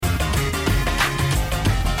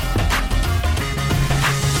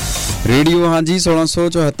Radio हांजी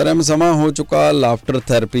 1674 समा हो चुका लाफ्टर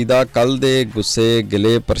थैरेपी का। कल दे गुस्से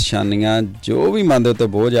गिले परेशानियां जो भी मन दे उत्ते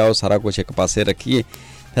बोझ आओ सारा कुछ एक पासे रखिए।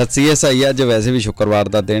 हसीए सही अज वैसे भी शुक्रवार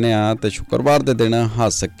का दिन आ तो शुक्रवार के दिन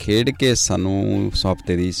हस खेड के सानू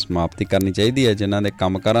हफ्ते की समाप्ति करनी चाहिए है। जिन्हों के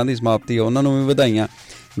काम कारां की समाप्ति है उन्होंने भी बधाइयां,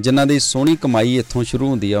 जिन्हों की सोहनी कमाई इत्थों शुरू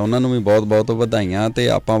होंदी है उन्होंने भी बहुत बहुत बधाइयां। तो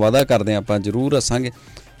आपां वादा करते हैं आपां जरूर हसांगे,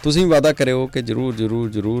 तुसीं वादा करियो कि जरूर जरूर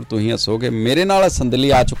जरूर तुसीं हसोगे। मेरे नाल हसन दे लई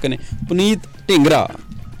आ चुके ने पुनीत ढिंगरा।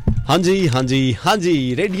 हाँ जी हाँ जी हाँ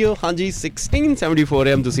जी, रेडियो हाँ जी 1674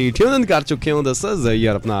 AM तुसीं ट्यून इन कर चुके हो। दिस इज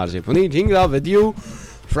यार अपना RJ Puneet Dhingra with you.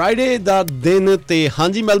 Friday का दिन ते हाँ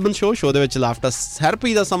जी मेलबर्न शो दे विच लाफ्टर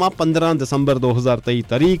थैरेपी का समा 15 दिसंबर 2023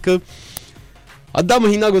 तारीख। अद्धा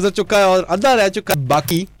महीना गुजर चुका है और अद्धा रह चुका है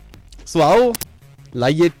बाकी। सो आओ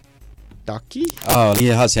लाइए टाकी,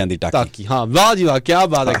 ये हासियां दी टाकी। हाँ वाह जी वाह, क्या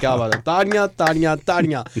बात है क्या बात है। ताड़ियां ताड़ियां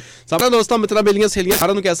ताड़ियां। सारे दोस्तों मित्रों बेलियां सहेलियां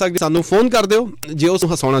साਰਿਆਂ ਨੂੰ ਕਹਿ ਸਕਦੇ ਸਾਨੂੰ ਫੋਨ ਕਰ ਦਿਓ ਜੇ ਉਸ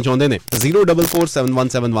ਨੂੰ ਹਸਾਉਣਾ ਚਾਹੁੰਦੇ ਨੇ।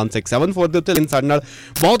 04471171674 ਦੇ ਉੱਤੇ ਸਾਡੇ ਨਾਲ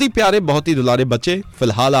ਬਹੁਤ ਹੀ ਪਿਆਰੇ ਬਹੁਤ ਹੀ ਦੁਲਾਰੇ ਬੱਚੇ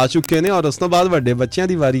ਫਿਲਹਾਲ ਆ ਚੁੱਕੇ ਨੇ ਔਰ ਉਸ ਤੋਂ ਬਾਅਦ ਵੱਡੇ ਬੱਚਿਆਂ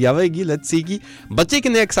ਦੀ ਵਾਰੀ ਆਵੇਗੀ। ਲੈਟਸ ਸੀ ਕਿ ਬੱਚੇ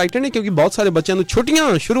ਕਿੰਨੇ ਐਕਸਾਈਟਡ ਨੇ ਕਿਉਂਕਿ ਬਹੁਤ ਸਾਰੇ ਬੱਚਿਆਂ ਨੂੰ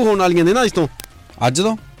ਛੁੱਟੀਆਂ ਸ਼ੁਰੂ ਹੋਣ ਵਾਲੀਆਂ ਨੇ ਨਾ ਅੱਜ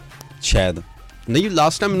ਤੋਂ ਸ਼ਾਇਦ ਨਹੀਂ।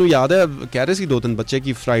 ਲਾਸਟ ਟਾਈਮ ਮੈਨੂੰ ਯਾਦ ਹੈ ਕਹਿ ਰਹੇ ਸੀ 2-3 ਬੱਚੇ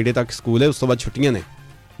ਕਿ ਫਰਾਈਡੇ ਤੱਕ ਸਕੂਲ ਹੈ ਉਸ ਤੋਂ ਬਾਅਦ ਛੁੱਟੀਆਂ ਨੇ।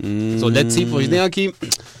 ਸੋ ਲੈਟਸ ਸੀ ਪੁੱਛਦੇ ਹਾਂ ਕਿ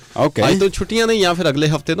ਅੱਜ ਤੋਂ ਛੁੱਟੀਆਂ ਨੇ ਜਾਂ ਫਿਰ ਅਗਲੇ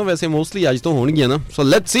ਹਫਤੇ ਤੋਂ। ਵੈਸੇ ਮੋਸਟਲੀ ਅੱਜ ਤੋਂ ਹੋਣਗੀਆਂ ਨਾ। So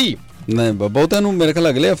let's see. ਨਹੀਂ ਬਹੁਤਿਆਂ ਨੂੰ ਮੇਰੇ ਖਿਆਲ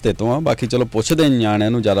ਅਗਲੇ ਹਫਤੇ ਤੋਂ ਆ, ਬਾਕੀ ਚਲੋ ਪੁੱਛਦੇ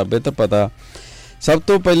ਨਿਆਣਿਆਂ ਨੂੰ ਜ਼ਿਆਦਾ ਬਿਹਤਰ ਪਤਾ। ਸਭ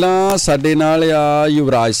ਤੋਂ ਪਹਿਲਾਂ ਸਾਡੇ ਨਾਲ ਆ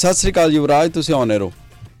ਯੁਵਰਾਜ। ਸਤਿ ਸ੍ਰੀ ਅਕਾਲ ਯੁਵਰਾਜ, ਤੁਸੀਂ ਆਉਣੇ ਰਹੋ।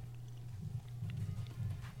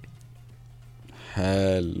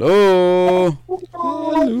 ਹੈਲੋ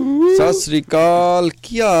ਸਤਿ ਸ੍ਰੀ ਅਕਾਲ,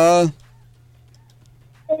 ਕੀ ਹਾਲ?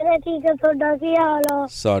 ਠੀਕ ਹੈ, ਤੁਹਾਡਾ ਕੀ ਹਾਲ ਆ?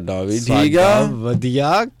 ਸਾਡਾ ਵੀ ਠੀਕ ਆ,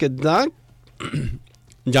 ਵਧੀਆ। ਕਿੱਦਾਂ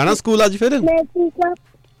ਜਾਣਾ ਸਕੂਲ ਅੱਜ? ਫਿਰ ਮੈਂ ਠੀਕ ਆ।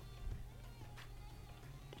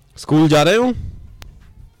 ਸਕੂਲ ਜਾ ਰਹੇ ਹੋ?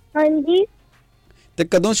 ਹਾਂਜੀ। ਤੇ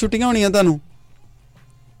ਕਦੋਂ ਛੁੱਟੀਆਂ ਹੋਣੀਆਂ ਤੁਹਾਨੂੰ?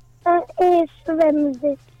 ਇਸ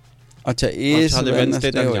ਵੈਨਸਡੇ। ਅੱਛਾ ਇਸ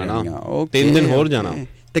ਵੈਨਸਡੇ ਤੱਕ ਜਾਣਾ। 3 ਦਿਨ ਹੋਰ ਜਾਣਾ।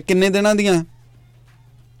 ਤੇ ਕਿੰਨੇ ਦਿਨਾਂ ਦੀਆਂ?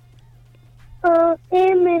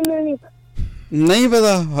 ਇਹ ਮੈਨੂੰ ਨਹੀਂ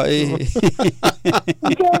ਪਤਾ। ਹਾਏ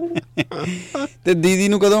ਤੇ ਦੀਦੀ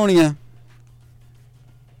ਨੂੰ ਕਦੋਂ ਹੋਣੀਆਂ?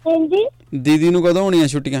 ਹਾਂਜੀ ਦੀਦੀ ਨੂੰ ਕਦੋਂ ਹੋਣੀਆਂ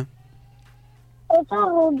ਛੁੱਟੀਆਂ? ਉਹ ਤਾਂ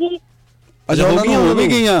ਹੋ ਗਈ। ਅੱਛਾ ਉਹਨਾਂ ਨੂੰ ਹੋ ਵੀ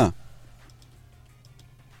ਗਈਆਂ?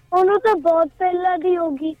 ਉਹਨੂੰ ਤਾਂ ਬਹੁਤ ਪਹਿਲਾਂ ਦੀ ਹੋ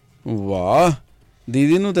ਗਈ। ਵਾਹ,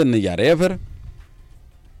 ਦੀਦੀ ਨੂੰ ਤਾਂ ਨਜ਼ਾਰੇ ਆ ਫਿਰ।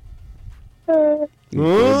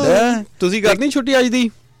 ਤੁਸੀਂ ਕਰਨੀ ਛੁੱਟੀ ਅੱਜ ਦੀ?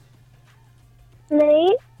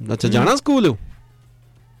 ਨਹੀਂ। ਅੱਛਾ ਜਾਣਾ ਸਕੂਲ?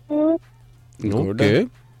 ਓਕੇ।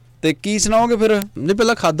 ਤੇ ਕੀ ਸੁਣਾਓਗੇ ਫਿਰ? ਨਹੀਂ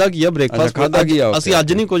ਪਹਿਲਾਂ ਖਾਦਾ ਕੀ ਆ ਬ੍ਰੇਕਫਾਸਟ? ਖਾਦਾ ਕੀ ਆ? ਅਸੀਂ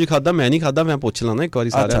ਅੱਜ ਨਹੀਂ ਕੁਝ ਖਾਦਾ, ਮੈਂ ਨਹੀਂ ਖਾਦਾ, ਮੈਂ ਪੁੱਛ ਲਾਣਾ ਇੱਕ ਵਾਰੀ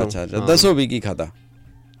ਸਾਰਿਆਂ ਨੂੰ। ਅੱਛਾ ਦੱਸੋ ਵੀ ਕੀ ਖਾਦਾ?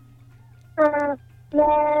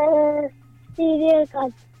 ਮੈਂ ਸੀਰੀਅਲ ਖਾਦਾ।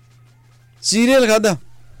 ਸੀਰੀਅਲ ਖਾਦਾ?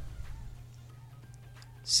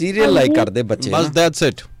 ਸੀਰੀਅਲ ਲਾਈਕ ਕਰਦੇ ਬੱਚੇ ਬਸ ਦੈਟਸ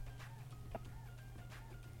ਇਟ।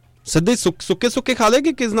 ਸਿੱਧੇ ਸੁੱਕੇ ਸੁੱਕੇ ਖਾ ਲਏ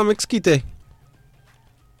ਕਿ ਕਿਸ ਨਾਲ ਮਿਕਸ ਕੀਤੇ?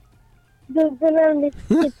 ਦੁੱਧ ਨਾਲ ਮਿਕਸ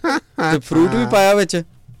ਤੇ ਫਰੂਟ ਵੀ ਪਾਇਆ ਵਿੱਚ?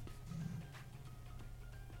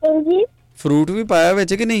 ਹਾਂਜੀ। ਫਰੂਟ ਵੀ ਪਾਇਆ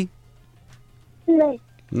ਵਿੱਚ ਕਿ ਨਹੀਂ? ਨਹੀਂ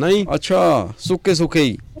ਨਹੀਂ। ਅੱਛਾ ਸੁੱਕੇ ਸੁੱਕੇ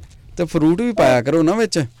ਹੀ ਤੇ ਫਰੂਟ ਵੀ ਪਾਇਆ ਕਰੋ ਨਾ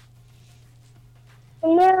ਵਿੱਚ।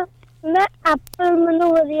 ਮੈਂ ਐਪਲ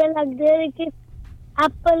ਮੈਨੂੰ ਵਧੀਆ ਲੱਗਦੇ ਲੇਕਿਨ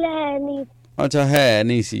ਐਪਲ ਹੈ ਨਹੀਂ। ਅੱਛਾ ਹੈ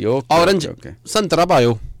ਨਹੀਂ ਸੀ। ਓਕੇ ਔਰੰਜ ਸੰਤਰਾ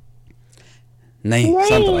ਪਾਇਓ। ਨਹੀਂ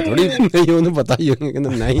ਸੰਤਰਾ ਥੋੜੀ। ਨਹੀਂ ਉਹਨੂੰ ਪਤਾ ਹੀ ਹੋਣਾ ਕਹਿੰਦਾ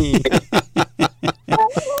ਨਹੀਂ।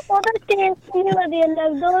 ਉਹਦਾ ਟੇਸਟ ਨਹੀਂ ਵਧੀਆ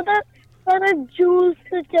ਲੱਗਦਾ, ਉਹਦਾ ਜੂਸ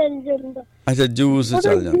ਚੱਲ ਜਾਂਦਾ। ਅੱਛਾ ਜੂਸ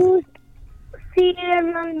ਚੱਲ ਜਾਂਦਾ। ਸੀਰੀਅਲ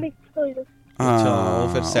ਨਾਲ ਮਿਕਸ ਹੋ ਜਾਂਦਾ। ਹਾਂ ਉਹ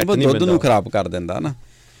ਫਿਰ ਸੈੱਟ ਨਹੀਂ ਨਹੀਂ ਦੁੱਧ ਨੂੰ ਖਰਾਬ ਕਰ ਦਿੰਦਾ ਨਾ।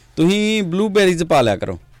 ਤੁਸੀਂ ਬਲੂਬੇਰੀਜ਼ ਪਾ ਲਿਆ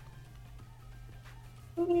ਕਰੋ।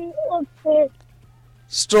 ਓਕੇ।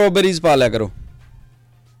 ਸਟ੍ਰਾਬੇਰੀਜ਼ ਪਾ ਲਿਆ ਕਰੋ।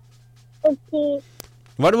 ਓਕੇ।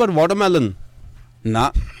 ਵਾਟਰਮੈਲਨ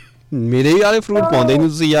ਨਾ ਮੇਰੇ ਯਾਰ ਫਰੂਟ ਪਾਉਂਦੇ ਨਹੀਂ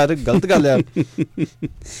ਤੁਸੀਂ ਯਾਰ, ਗਲਤ ਗੱਲ ਆ।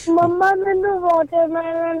 ਮੰਮਾ ਮੈਨੂੰ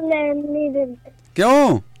ਵਾਟਰਮੈਲਨ ਲੈਣ ਨਹੀਂ ਦਿੰਦੇ।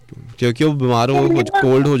 ਕਿਉਂ? ਕਿਉਂਕਿ ਉਹ ਬਿਮਾਰ ਹੋ ਕੁਝ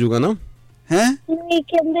ਕੋਲਡ ਹੋ ਜਾਊਗਾ ਨਾ। ਹੈ ਨਹੀਂ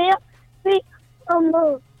ਕਹਿੰਦੇ ਆ ਵੀ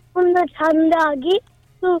ਹੁਣ ਠੰਡ ਆ ਗਈ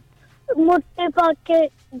ਤੂੰ ਮੋਟੇ ਪਾ ਕੇ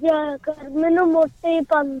ਜਾਇਆ ਕਰ। ਮੈਨੂੰ ਮੋਟੇ ਹੀ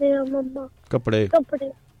ਪਾਉਂਦੇ ਆ ਮੰਮਾ ਕੱਪੜੇ।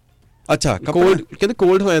 ਅੱਛਾ ਕੋਲਡ ਕਹਿੰਦੇ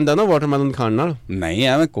ਕੋਲਡ ਹੋ ਜਾਂਦਾ ਨਾ ਵਾਟਰਮੈਲਨ ਖਾਣ ਨਾਲ। ਨਹੀਂ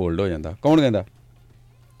ਐਵੇਂ ਕੋਲਡ ਹੋ ਜਾਂਦਾ। ਕੌਣ ਕਹਿੰਦਾ?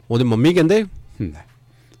 ਉਹਦੇ ਮੰਮੀ ਕਹਿੰਦੇ।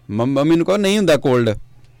 ਮੰਮੀ ਨੂੰ ਕਹੋ ਨਹੀਂ ਹੁੰਦਾ ਕੋਲਡ।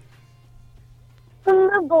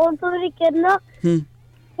 ਮੈਂ ਬਹੁਤ ਵਾਰੀ ਕਹਿੰਦਾ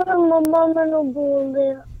ਪਰ ਮੰਮਾ ਮੈਨੂੰ ਬੋਲਦੇ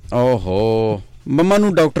ਆ। ਓਹੋ ਮੰਮਾ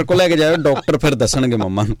ਨੂੰ ਡਾਕਟਰ ਕੋਲ ਲੈ ਕੇ ਜਾਓ, ਡਾਕਟਰ ਫਿਰ ਦੱਸਣਗੇ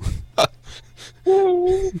ਮੰਮਾ ਨੂੰ।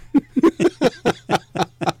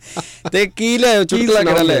 ਤੇ ਕੀ ਲਿਆਓ? ਚੁਟਕਲਾ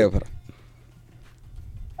ਕਿਹੜਾ ਲਿਆਓ ਫਿਰ?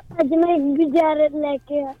 ਅੱਜ ਮੈਂ ਇੱਕ ਗੁਜਾਰਤ ਲੈ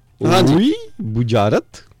ਕੇ ਆ। ਹਾਂਜੀ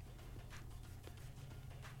ਬੁਜਾਰਤ।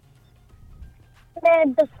 ਮੈਂ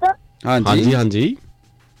ਦੱਸਾਂ? ਹਾਂਜੀ ਹਾਂਜੀ।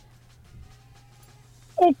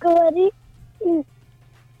 ਇੱਕ ਵਾਰੀ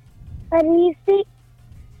ਹਰੀ ਸੀ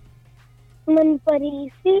ਮਨ ਪਰੀ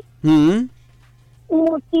ਸੀ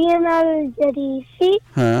ਮੋਤੀਆਂ ਨਾਲ ਜਰੀ ਸੀ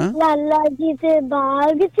ਲਾਲਾ ਜੀ ਦੇ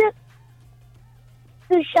ਬਾਗ ਚ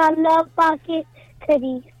ਦੁਸ਼ਾਲਾ ਪਾ ਕੇ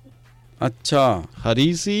ਖੜੀ ਸੀ। ਅੱਛਾ,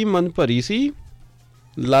 ਹਰੀ ਸੀ ਮਨ ਭਰੀ ਸੀ,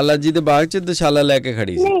 ਲਾਲਾ ਜੀ ਦੇ ਬਾਗ ਚ ਦੁਸ਼ਾਲਾ ਲੈ ਕੇ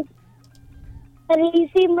ਖੜੀ ਸੀ। ਹਰੀ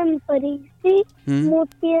ਸੀ ਮਨ ਪਰੀ ਸੀ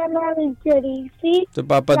ਮੋਤੀਆਂ ਨਾਲ ਜਰੀ ਸੀ ਤੇ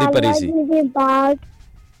ਪਾਪਾ ਦੀ ਪਰੀ ਸੀ। ਲਾਲਾ ਜੀ ਦੇ ਬਾਗ।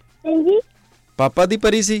 ਹਾਂਜੀ, ਪਾਪਾ ਦੀ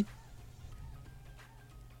ਪਰੀ ਸੀ।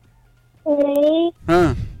 ਨਹੀਂ,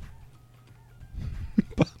 ਹਾਂ,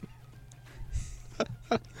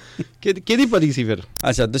 ਕਿਹਦੀ ਪਰੀ ਸੀ ਫਿਰ?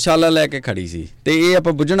 ਅੱਛਾ, ਦੁਸ਼ਾਲਾ ਲੈ ਕੇ ਖੜੀ ਸੀ। ਤੇ ਇਹ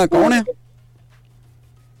ਆਪਾਂ ਬੁੱਝਣਾ ਕੌਣ ਆ?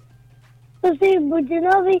 ਤੁਸੀਂ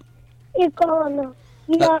ਬੁੱਝਣਾ ਵੀ ਇਹ ਕੌਣ ਆ?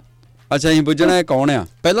 ਅੱਛਾ, ਅਸੀਂ ਬੁੱਝਣਾ ਇਹ ਕੌਣ ਆ।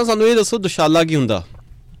 ਪਹਿਲਾਂ ਸਾਨੂੰ ਇਹ ਦੱਸੋ ਦੁਸ਼ਾਲਾ ਕੀ ਹੁੰਦਾ?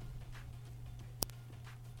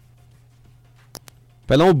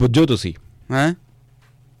 ਪਹਿਲਾਂ ਉਹ ਬੁੱਝੋ ਤੁਸੀਂ। ਹੈਂ,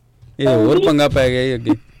 ਇਹ ਹੋਰ ਪੰਗਾ ਪੈ ਗਿਆ ਜੀ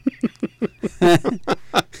ਅੱਗੇ।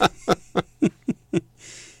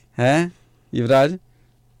 ਹੈ ਯੁਵਰਾਜ,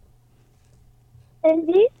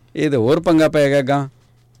 ਹਾਂਜੀ, ਇਹ ਤਾਂ ਹੋਰ ਪੰਗਾ ਪੈ ਗਿਆ ਗਾਂ।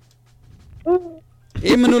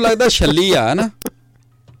 ਇਹ ਮੈਨੂੰ ਲੱਗਦਾ ਛੱਲੀ ਆ ਨਾ।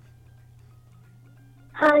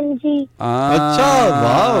 ਹਾਂਜੀ। ਅੱਛਾ,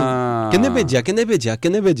 ਵਾਹ। ਕਿੰਨੇ ਭੇਜਿਆ ਕਿਸੇ ਨੇ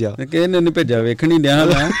ਨਹੀਂ ਭੇਜਿਆ, ਵੇਖਣ ਹੀ ਡਿਆ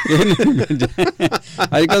ਮੈਂ। ਕਿਸੇ ਨੇ ਨਹੀਂ ਭੇਜਿਆ।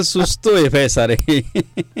 ਅੱਜ ਕੱਲ ਸੁਸਤ ਹੋਏ ਪਏ ਸਾਰੇ।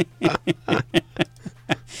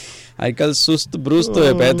 ਅੱਜ ਕੱਲ ਸੁਸਤ ਬਰੁਸਤ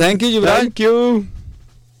ਹੋਏ ਪਏ। Thank you Yuvraj. Thank you.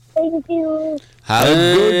 Have a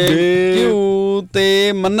good day.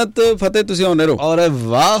 ਤੇ ਮੰਨਤ ਫਤਿਹ ਤੁਸੀਂ ਆਉਂਦੇ ਰਹੋ। ਔਰ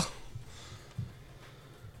ਵਾਹ,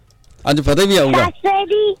 ਅੱਜ ਫਤਿਹ ਵੀ ਆਊਗਾ।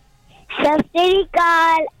 ਸਤਿ ਸ੍ਰੀ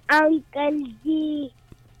ਅਕਾਲ ਅੰਕਲ ਜੀ।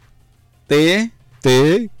 ਤੇ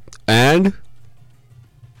ਐਂਡ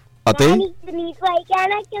ਅਤੇ ਪ੍ਰੀਤ ਭਾਈ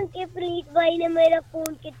ਕਹਿਣਾ, ਕਿਉਂਕਿ ਪ੍ਰੀਤ ਭਾਈ ਨੇ ਮੇਰਾ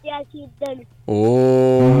ਫੋਨ ਕਿੱਤਿਆ ਸੀ ਉਦਣ।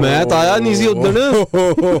 ਮੈਂ ਤਾਂ ਆਇਆ ਨਹੀਂ ਸੀ ਉਦਣ।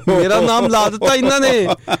 ਮੇਰਾ ਨਾਮ ਲਾ ਦਿੱਤਾ ਇਹਨਾਂ ਨੇ।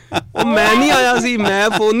 ਉਹ ਮੈਂ ਨਹੀਂ ਆਇਆ ਸੀ, ਮੈਂ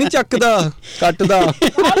ਫੋਨ ਨਹੀਂ ਚੱਕਦਾ, ਕੱਟਦਾ।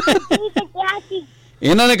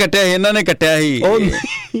 ਇਹਨਾਂ ਨੇ ਕੱਟਿਆ ਸੀ।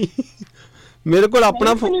 ਮੇਰੇ ਕੋਲ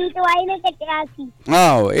ਆਪਣਾ ਪ੍ਰੀਤ ਭਾਈ ਨੇ ਕੱਟਿਆ ਸੀ।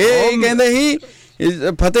 ਆਹੋ, ਇਹ ਕਹਿੰਦੇ ਸੀ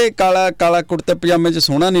ਫਤਿਹ ਕਾਲਾ ਕੁੜਤੇ ਪਜਾਮੇ ਚ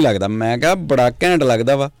ਸੋਹਣਾ ਨਹੀਂ ਲੱਗਦਾ। ਮੈਂ ਕਿਹਾ ਬੜਾ ਘੈਂਟ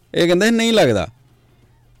ਲੱਗਦਾ ਵਾ। ਇਹ ਕਹਿੰਦੇ ਨਹੀਂ ਲੱਗਦਾ।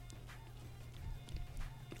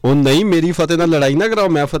 ਉਹ ਨਹੀਂ, ਮੇਰੀ ਫਤਿਹ ਨਾਲ ਲੜਾਈ ਨਾ ਕਰਾਓ।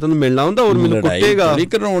 ਮੈਂ ਫਤਿਹ ਨੂੰ ਮਿਲਣਾ ਹੁੰਦਾ ਔਰ ਮੈਨੂੰ ਕੁੱਟੇਗਾ।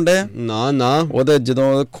 ਨਾ ਉਹ ਤੇ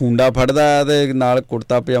ਜਦੋਂ ਖੁੰਡਾ ਫੜਦਾ ਤੇ ਨਾਲ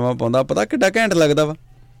ਕੁੜਤਾ ਪਜਾਮਾ ਪਾਉਂਦਾ, ਪਤਾ ਕਿੱਡਾ ਘੈਂਟ ਲੱਗਦਾ ਵਾ।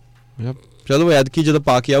 ਚਲੋ ਐਤਕੀ ਜਦੋਂ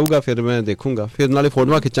ਪਾ ਕੇ ਆਊਗਾ ਫਿਰ ਮੈਂ ਦੇਖੂੰਗਾ, ਫਿਰ ਨਾਲੇ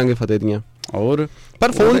ਫੋਟੋਆਂ ਖਿੱਚਾਂਗੇ ਫਤਿਹ ਦੀਆਂ। ਹੋਰ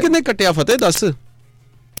ਪਰ ਫੋਨ ਕਿੰਨੇ ਕੱਟਿਆ ਫਤਿਹ ਦੱਸ?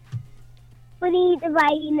 ਪੁਨੀਤ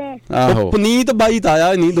ਬਾਈ ਨੇ। ਆਹੋ, ਪੁਨੀਤ ਬਾਈ ਤਾਂ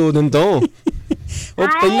ਆਇਆ ਨਹੀਂ 2 ਦਿਨ ਤੋਂ। ਉਹ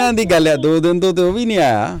ਪਹਿਲਾਂ ਦੀ ਗੱਲ ਆ, 2 ਦਿਨ ਤੋਂ ਤੇ ਉਹ ਵੀ ਨਹੀਂ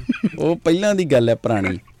ਆਇਆ। ਉਹ ਪਹਿਲਾਂ ਦੀ ਗੱਲ ਆ,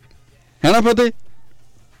 ਪੁਰਾਣੀ ਹੈ ਨਾ ਫਤਿਹ?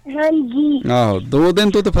 ਹਾਂਜੀ। ਆਹੋ, 2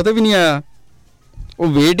 ਦਿਨ ਤੋਂ ਤੇ ਫਤਿਹ ਵੀ ਨਹੀਂ ਆਇਆ। ਉਹ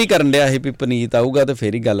ਵੇਟ ਹੀ ਕਰਨ ਡਿਆ ਸੀ ਵੀ ਪੁਨੀਤ ਆਊਗਾ ਤੇ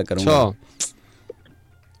ਫੇਰ ਹੀ ਗੱਲ ਕਰੂੰਗਾ।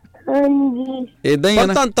 ਹਾਂਜੀ, ਇਦਾਂ ਹੀ ਆ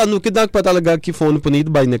ਨਾ। ਤੁਹਾਨੂੰ ਕਿੱਦਾਂ ਪਤਾ ਲੱਗਾ ਕਿ ਫੋਨ ਪੁਨੀਤ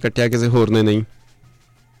ਬਾਈ ਨੇ ਕੱਟਿਆ, ਕਿਸੇ ਹੋਰ ਨੇ ਨਹੀਂ?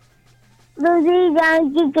 ਤੁਸੀਂ ਜਾਣ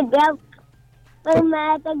ਕੇ ਕੱਟਿਆ, ਪਰ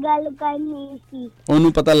ਮੈਂ ਤਾਂ ਗੱਲ ਕਰਨੀ ਸੀ।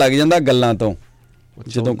 ਉਹਨੂੰ ਪਤਾ ਲੱਗ ਜਾਂਦਾ ਗੱਲਾਂ ਤੋਂ।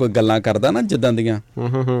 ਜਦੋਂ ਕੋਈ ਗੱਲਾਂ ਕਰਦਾ ਨਾ ਜਿੱਦਾਂ ਦੀਆਂ,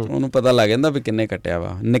 ਉਹਨੂੰ ਪਤਾ ਲੱਗ ਜਾਂਦਾ ਵੀ ਕਿੰਨੇ ਕੱਟਿਆ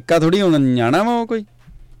ਵਾ। ਨਿੱਕਾ ਥੋੜੀ ਹੁਣ ਨਿਆਣਾ ਵਾ, ਉਹ ਕੋਈ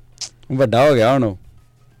ਵੱਡਾ ਹੋ ਗਿਆ ਹੁਣ। ਉਹ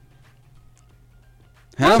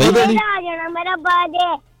ਹੈ ਨਾ? ਮੇਰਾ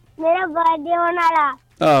ਬਰਥਡੇ ਹੋਣ ਵਾਲਾ।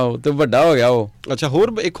 ਆਹੋ, ਤੇ ਵੱਡਾ ਹੋ ਗਿਆ ਉਹ। ਅੱਛਾ,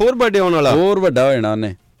 ਇੱਕ ਹੋਰ ਬਰਥਡੇ ਆਉਣ ਵਾਲਾ। ਹੋਰ ਵੱਡਾ ਹੋ ਜਾਣਾ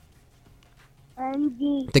ਉਹਨੇ।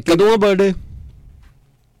 ਹਾਂਜੀ। ਤੇ ਕਦੋਂ ਆ ਬਰਥਡੇ?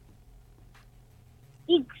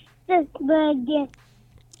 ਬਰਥਡੇ।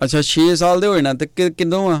 ਅੱਛਾ, 6 ਸਾਲ ਦੇ ਹੋ ਜਾਣਾ। ਤੇ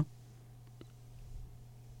ਕਿਦੋਂ ਆ?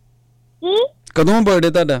 ਕੀ? ਕਦੋਂ ਬਰਥਡੇ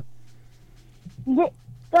ਤੁਹਾਡਾ?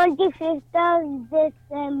 25th of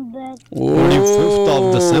December। 25th of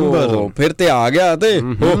December। ਫਿਰ ਤੇ ਆ ਗਿਆ ਤੇ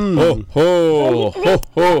ਹੋ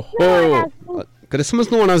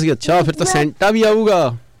ਕ੍ਰਿਸਮਸ ਨੂੰ ਆਉਣਾ ਸੀ। ਅੱਛਾ, ਫਿਰ ਤਾਂ ਸੈਂਟਾ ਵੀ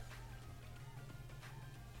ਆਊਗਾ।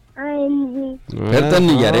 ਹਾਂਜੀ, ਫਿਰ ਤਾਂ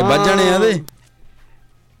ਨਜ਼ਾਰੇ ਵੱਜ ਜਾਣੇ ਆ ਤੇ।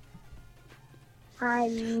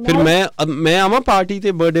 ਫਿਰ ਮੈਂ ਆਵਾਂ ਪਾਰਟੀ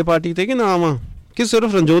ਤੇ, ਬਰਥਡੇ ਪਾਰਟੀ ਤੇ, ਕਿ ਨਾ ਆਵਾਂ, ਕਿ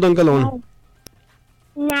ਸਿਰਫ ਰਣਜੋਤ ਅੰਕਲ ਆਉਣ?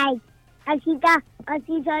 ਨਹੀਂ, ਅਸੀਂ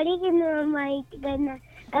ਸਾਰੀ ਕਿਨੂੰ ਮਾਈਕ ਕਰਨਾ।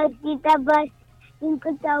 ਅਸੀਂ ਤਾਂ ਬਸ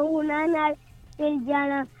ਇਨਕੋ ਚਾਹੂਣਾ ਨਾਲ ਫਿਰ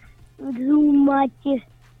ਜਾਣਾ ਰੂਮਾਂ ਚ।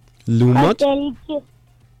 ਰੂਮਾਂ ਚ?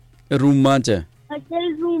 ਹੋਟਲ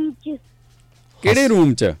ਰੂਮ ਚ। ਕਿਹੜੇ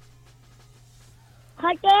ਰੂਮ ਚ?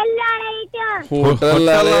 ਹੋਟਲ ਵਾਲੇ ਚ। ਹੋਟਲ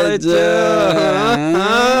ਵਾਲੇ ਚ।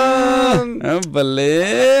 ਬੱਲੇ,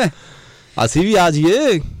 ਅਸੀਂ ਵੀ ਆ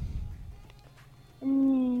ਜਾਈਏ।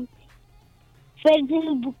 ਫਿਰ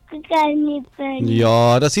ਤੁਹਾਨੂੰ ਬੁੱਕ ਕਰਨੀ ਪੈਣੀ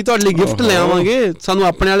ਯਾਰ। ਅਸੀਂ ਤੁਹਾਡੇ ਲਈ ਗਿਫਟ ਲੈ ਆਵਾਂਗੇ, ਸਾਨੂੰ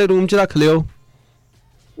ਆਪਣੇ ਵਾਲੇ ਰੂਮ 'ਚ ਰੱਖ ਲਿਓ।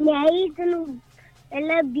 ਨਹੀਂ, ਤੁਹਾਨੂੰ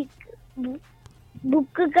ਪਹਿਲਾਂ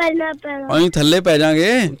ਬੁੱਕ ਕਰਨਾ ਪੈਣਾ। ਅਸੀਂ ਥੱਲੇ ਪੈ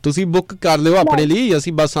ਜਾਾਂਗੇ। ਤੁਸੀਂ ਬੁੱਕ ਕਰ ਲਿਓ ਆਪਣੇ ਲਈ,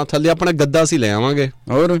 ਅਸੀਂ ਬਸ ਥੱਲੇ ਆਪਣਾ ਗੱਦਾ ਅਸੀਂ ਲੈ ਆਵਾਂਗੇ।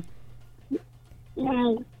 ਹੋਰ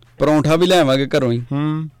ਨਹੀਂ ਪਰੌਂਠਾ ਵੀ ਲੈ ਆਵਾਂਗੇ ਘਰੋਂ ਹੀ।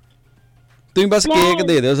 ਤੁਸੀਂ ਬਸ ਕੇਕ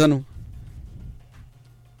ਦੇ ਦਿਓ ਸਾਨੂੰ।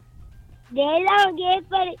 ਦੇ ਲਾਂਗੇ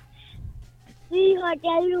ਪਰ ਵੀ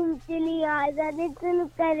ਹੋਟਲ ਰੂਮ ਚ ਨਹੀਂ ਆ ਸਕਦੇ, ਤੈਨੂੰ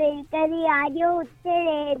ਕਰੇ ਆ ਜਾਓ ਉੱਥੇ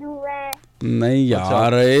ਲੈ ਦੂੰਗਾ। ਨਹੀਂ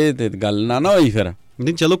ਯਾਰ ਇਹ ਤੇ ਗੱਲ ਨਾ ਹੋਈ ਫਿਰ।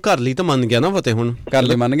 ਨਹੀਂ ਚਲੋ ਘਰ ਲਈ ਤਾਂ ਮੰਨ ਗਿਆ ਨਾ ਫਤਿਹ, ਹੁਣ ਘਰ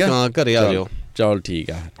ਲਈ ਮੰਨ ਗਿਆ। ਹਾਂ ਘਰੇ ਆ ਜਾਓ। ਚਲ ਠੀਕ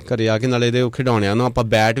ਆ। ਘਰੇ ਆ ਕੇ ਨਾਲੇ ਇਹਦੇ ਖਿਡੌਣਿਆਂ ਨੂੰ ਆਪਾਂ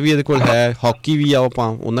ਬੈਟ ਵੀ ਇਹਦੇ ਕੋਲ ਹੈ, ਹਾਕੀ ਵੀ ਆ, ਆਪਾਂ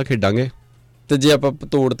ਉਹਨਾਂ ਖੇਡਾਂਗੇ। ਤੇ ਜੇ ਆਪਾਂ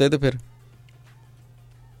ਤੋੜਤੇ ਤੇ ਫਿਰ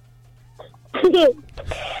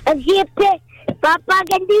ਅਸੀਂ ਇੱਥੇ ਪਾਪਾ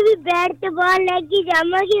ਕਹਿੰਦੇ ਵੀ ਬੈਟ ਤੇ ਬਾਲ ਲੈ ਕੇ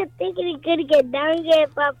ਜਾਵਾਂਗੇ, ਉੱਤੇ ਕ੍ਰਿਕਟ ਖੇਡਾਂਗੇ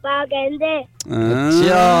ਪਾਪਾ ਕਹਿੰਦੇ।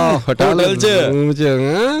 ਅੱਛਾ ਹੋਟਲ ਚ ਰੂਮ ਚ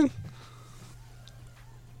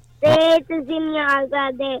ਤੇ ਤੁਸੀਂ ਨਹੀਂ ਆ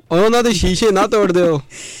ਸਕਦੇ। ਉਹਨਾਂ ਦੇ ਸ਼ੀਸ਼ੇ ਨਾ ਤੋੜ ਦਿਓ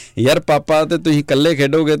ਯਾਰ। ਪਾਪਾ ਤੇ ਤੁਸੀਂ ਇਕੱਲੇ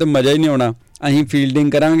ਖੇਡੋਗੇ ਤੇ ਮਜ਼ਾ ਹੀ ਨਹੀਂ ਆਉਣਾ। ਅਸੀਂ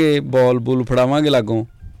ਫੀਲਡਿੰਗ ਕਰਾਂਗੇ, ਬਾਲ ਬੂਲ ਫੜਾਵਾਂਗੇ ਲਾਗੋਂ,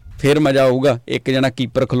 ਫਿਰ ਮਜ਼ਾ ਆਊਗਾ। ਇੱਕ ਜਣਾ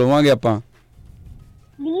ਕੀਪਰ ਖਲੋਵਾਂਗੇ ਆਪਾਂ।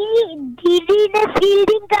 ਦੀਦੀ ਨੇ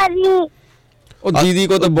ਫੀਲਡਿੰਗ ਕਰਨੀ। ਉਹ ਦੀਦੀ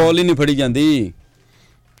ਕੋ ਤਾਂ ਬਾਲ ਹੀ ਨਹੀਂ ਫੜੀ ਜਾਂਦੀ,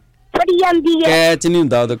 ਫੜੀ ਜਾਂਦੀ ਹੈ, ਕੈਚ ਨਹੀਂ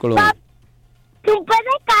ਹੁੰਦਾ ਉਹਦੇ ਕੋਲੋਂ। ਤੂੰ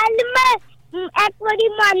ਪਤਾ ਕੱਲ ਮੈਂ ਇੱਕ ਵਾਰੀ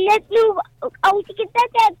ਮਾਨਤ ਨੂੰ ਆਊਟ ਕੀਤਾ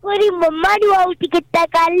ਤੇ ਇੱਕ ਵਾਰੀ ਮੰਮਾ ਨੂੰ ਆਊਟ ਕੀਤਾ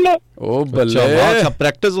ਕੱਲ। ਉਹ ਬੱਲੇ। ਅੱਛਾ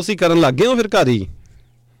ਪ੍ਰੈਕਟਿਸ ਤੁਸੀਂ ਕਰਨ ਲੱਗ ਗਏ ਹੋ ਫਿਰ ਘਰ ਹੀ?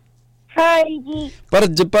 ਹਾਂਜੀ।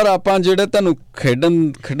 ਪਰ ਆਪਾਂ ਜਿਹੜੇ ਤੁਹਾਨੂੰ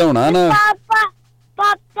ਖਿਡਾਉਣਾ ਨਾ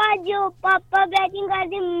ਪਾਪਾ ਬੈਟਿੰਗ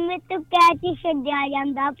ਕਰਦੇ ਮੈਂ ਤਾਂ ਕੈਚ ਹੀ ਛੱਡਿਆ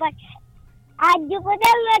ਜਾਂਦਾ, ਪਰ ਅੱਜ ਪਤਾ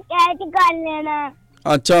ਮੈਂ ਕੈਚ ਕਰ ਲੈਣਾ।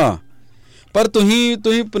 ਅੱਛਾ ਪਰ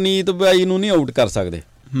ਤੁਸੀਂ ਪਨੀਤ ਬਾਈ ਨੂੰ ਨਹੀਂ ਆਊਟ ਕਰ ਸਕਦੇ।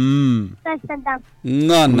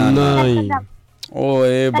 ਨਾ ਨਾ ਨਾ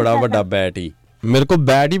ਓਏ ਬੜਾ ਵੱਡਾ ਬੈਟ ਹੀ। ਮੇਰੇ ਕੋਲ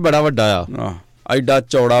ਬੈਟ ਹੀ ਬੜਾ ਵੱਡਾ ਆ, ਐਡਾ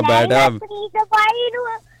ਚੌੜਾ ਬੈਟ ਆ। ਪਨੀਤ ਬਾਈ ਨੂੰ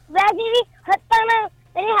ਵੈਸੇ ਵੀ ਹੱਥਾਂ ਨਾਲ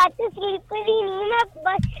ਮੇਰੇ ਹੱਥ ਸਲਿੱਪ ਨਹੀਂ ਨਾ,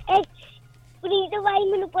 ਬਸ ਪ੍ਰੀਤ ਬਾਈ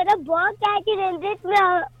ਮੈਨੂੰ ਪਤਾ ਬਹੁਤ ਕੈਚ ਦਿੰਦੇ,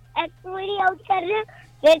 ਮੈਂ ਇੱਕ ਵਾਰੀ ਆਊਟ ਕਰ ਰਿਹਾ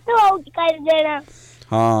ਫਿਰ ਤੋਂ ਆਊਟ ਕਰ ਦੇਣਾ।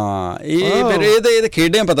 ਹਾਂ ਇਹ ਫਿਰ ਇਹ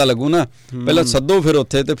ਖੇਡਿਆਂ ਪਤਾ ਲੱਗੂ ਨਾ। ਪਹਿਲਾਂ ਸੱਦੋ ਫਿਰ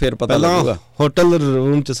ਉੱਥੇ ਤੇ ਫਿਰ ਪਤਾ ਲੱਗੂਗਾ। ਹੋਟਲ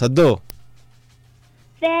ਰੂਮ ਚ ਸੱਦੋ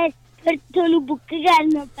ਫਿਰ ਤੁਹਾਨੂੰ ਬੁੱਕ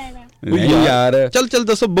ਕਰਨਾ ਪੈਣਾ। ਨਹੀਂ ਯਾਰ ਚੱਲ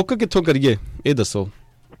ਦੱਸੋ ਬੁੱਕ ਕਿੱਥੋਂ ਕਰੀਏ ਇਹ ਦੱਸੋ।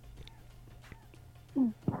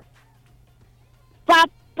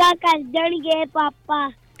 ਪਾਪਾ ਕਰ ਦੇਣਗੇ ਪਾਪਾ।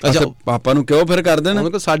 ਅੱਛਾ ਪਾਪਾ ਨੂੰ ਕਿਉਂ ਫਿਰ ਕਰ ਦੇਣਾ?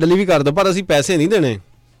 ਉਹਨਾਂ ਕੋਲ ਸਾਡੇ ਲਈ ਵੀ ਕਰ ਦੋ, ਪਰ ਅਸੀਂ ਪੈਸੇ ਨਹੀਂ ਦੇਣੇ।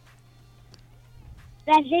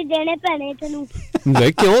 ਪੈਸੇ ਦੇਣੇ ਪੈਣੇ ਤੈਨੂੰ।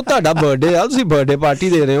 ਨਹੀਂ ਕਿਉਂ? ਤੁਹਾਡਾ ਬਰਥਡੇ ਆ, ਤੁਸੀਂ ਬਰਥਡੇ ਪਾਰਟੀ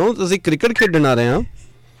ਦੇ ਰਹੇ ਹੋ, ਤੁਸੀਂ ਕ੍ਰਿਕਟ ਖੇਡਣ ਆ ਰਹੇ ਆ,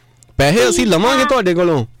 ਪੈਸੇ ਅਸੀਂ ਲਵਾਂਗੇ ਤੁਹਾਡੇ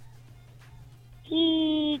ਕੋਲੋਂ।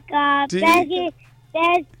 ਠੀਕ ਆ,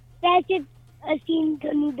 ਪੈਸੇ ਅਸੀਂ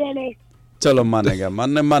ਤੁਹਾਨੂੰ ਦੇਣੇ। ਚਲੋ ਮੰਨ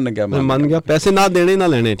ਗਿਆ। ਪੈਸੇ ਨਾ ਦੇਣੇ ਨਾ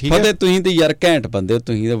ਲੈਣੇ, ਠੀਕ ਹੈ। ਤੁਸੀਂ ਤੇ ਯਾਰ ਘੈਂਟ ਬੰਦੇ,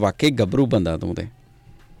 ਤੁਸੀਂ ਤੇ ਵਾਕਈ ਗੱਭਰੂ ਬੰਦਾ ਤੂੰ ਤੇ।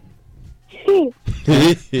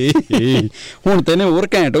 ਹੁਣ ਤੇ ਨੇ ਹੋਰ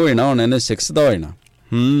ਘੈਂਟ ਹੋ ਜਾਣਾ, ਹੁਣ ਇਹਨੇ 6 ਦਾ ਹੋ ਜਾਣਾ।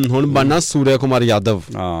 ਹੁਣ ਬਣਨਾ ਸੂਰਿਆ ਕੁਮਾਰ ਯਾਦਵ।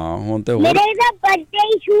 ਹਾਂ ਹੁਣ ਤੇ ਮੇਰੇ ਦਾ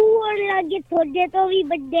ਵੱਡੇ ਸ਼ੂ ਹੋਣ ਲੱਗੇ, ਤੁਹਾਡੇ ਤੋਂ ਵੀ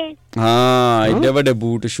ਵੱਡੇ। ਹਾਂ ਐਡੇ ਵੱਡੇ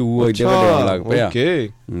ਬੂਟ ਸ਼ੂ ਐਡੇ ਵੱਡੇ ਹੋਣ ਲੱਗ ਪਿਆ। ਓਕੇ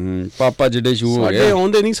ਪਾਪਾ ਜਿਹੜੇ ਸ਼ੂ ਹੋ ਗਏ। ਸਾਡੇ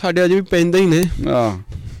ਆਉਂਦੇ ਨਹੀਂ, ਸਾਡੇ ਅਜੇ ਵੀ ਪੈਂਦੇ ਹੀ ਨੇ।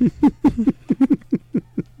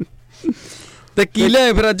 ਤੇ ਕੀ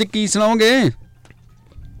ਲਿਆਏ ਫਿਰ ਅੱਜ, ਕੀ ਸੁਣਾਓਗੇ?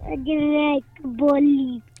 ਅੱਜ ਮੈਂ ਇੱਕ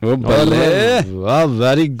ਬੋਲੀ। ਉਹ ਬੱਲੇ, ਵਾਹ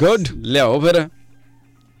ਵੈਰੀ ਗੁੱਡ। ਲਿਆਓ ਫਿਰ।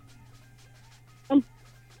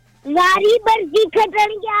 ਵਾਰੀ ਵਰਦੀ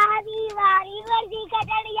ਖਟਣ ਯਾਰੀ,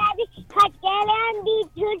 ਖੱਟੇ ਲਿਆਂਦੀ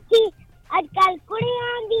ਝੂਠੀ, ਅੱਜ ਕੱਲ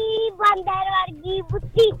ਕੁੜੀਆਂ ਦੀ ਬਾਂਦਰ ਵਰਗੀ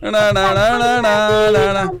ਬੁੱਤੀ। ਬਾਂਦਰ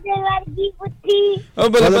ਵਰਗੀ ਬੁੱਤੀ। ਉਹ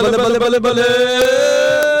ਬੱਲੇ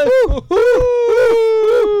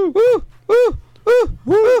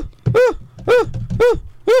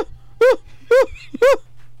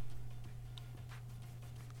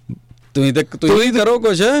ਤੁਸੀਂ ਕਰੋ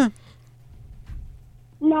ਕੁਛ।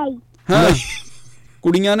 ਨਹੀਂ ਹਾਂ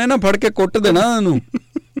ਕੁੜੀਆਂ ਨੇ ਨਾ ਫੜ ਕੇ ਕੁੱਟ ਦੇਣਾ ਇਹਨੂੰ।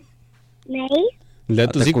 ਨਹੀਂ ਲੈ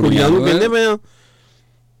ਤੁਸੀਂ ਕੁੜੀਆਂ ਨੂੰ ਕਹਿੰਦੇ ਪਏ ਆ।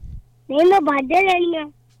 ਨਹੀਂ ਮੈਂ ਵਾਢੇ ਲੈਣੀਆਂ।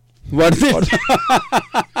 ਵੜਦੇ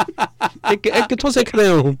ਇਹ ਕਿੱਥੋਂ ਸਿੱਖ ਰਹੇ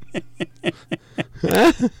ਹੋ?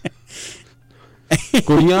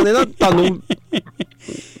 ਕੁੜੀਆਂ ਨੇ ਨਾ ਤੁਹਾਨੂੰ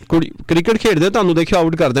ਕ੍ਰਿਕਟ ਖੇਡਦੇ ਤੁਹਾਨੂੰ ਦੇਖਿਆ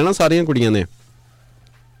ਆਊਟ ਕਰ ਦੇਣਾ ਸਾਰੀਆਂ ਕੁੜੀਆਂ ਨੇ।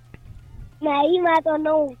 ਨਹੀਂ ਮੈਂ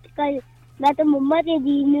ਤਾਂ ਮੰਮਾ ਤੇ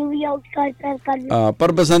ਜੀ ਨੂੰ ਵੀ ਆਊਟ ਕਰ ਹਾਂ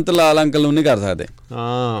ਪਰ ਬਸੰਤ ਲਾਲ ਅੰਕਲ ਨੂੰ ਨਹੀਂ ਕਰ ਸਕਦੇ।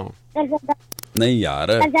 ਹਾਂ ਨਹੀਂ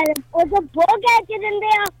ਯਾਰ ਉਹ ਤਾਂ ਬਹੁਤ ਕੈਚ ਦਿੰਦੇ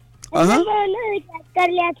ਆ। ਕਰ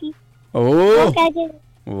ਲਿਆ ਸੀ। ਓ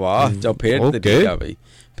ਵਾਹ ਚਾ ਫੇਰ ਤੇ ਠੀਕ ਆ ਬਈ,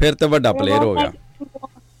 ਫਿਰ ਤੇ ਵੱਡਾ ਪਲੇਅਰ ਹੋ ਗਿਆ।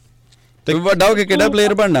 ਤੇ ਵੱਡਾ ਹੋ ਕੇ ਕਿਹੜਾ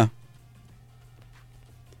ਪਲੇਅਰ ਬਣਨਾ?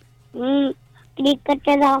 ਕ੍ਰਿਕਟ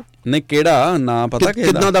ਦਾ। ਨਹੀਂ ਕਿਹੜਾ ਨਾਂ ਪਤਾ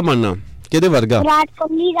ਕਿੱਦਾਂ ਦਾ ਬਣਨਾ? ਕਿਹਦੇ ਵਰਗਾ? ਵਿਰਾਟ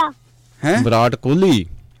ਕੋਹਲੀ ਦਾ। ਹੈ ਵਿਰਾਟ ਕੋਹਲੀ?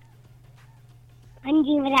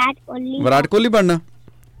 ਹਾਂਜੀ ਵਿਰਾਟ ਕੋਹਲੀ ਬਣਨਾ।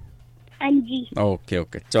 ਹਾਂਜੀ ਓਕੇ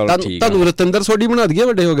ਓਕੇ ਚਲੋ ਠੀਕ ਤੁਹਾਨੂੰ ਰਤਿੰਦਰ ਸੋਢੀ ਬਣਾ ਦਈਏ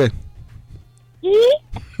ਵੱਡੇ ਹੋ ਗਏ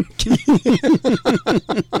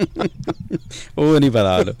ਉਹ ਨਹੀਂ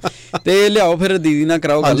ਪਤਾ ਲੋ ਤੇ ਲਿਆਓ ਫਿਰ ਦੀਦੀ ਨਾਲ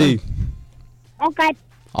ਕਰਾਓ ਗੱਲ ਹਾਂਜੀ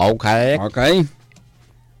ਆਓ ਖਾਏ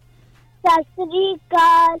ਸਤਿ ਸ੍ਰੀ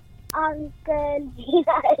ਅਕਾਲ ਅੰਕਲ ਜੀ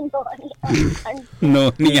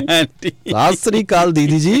ਨੋਨੀ ਆਂਟੀ ਸਤਿ ਸ੍ਰੀ ਅਕਾਲ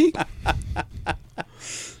ਦੀਦੀ ਜੀ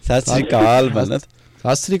ਸਤਿ ਸ੍ਰੀ ਅਕਾਲ ਬੰਨਤ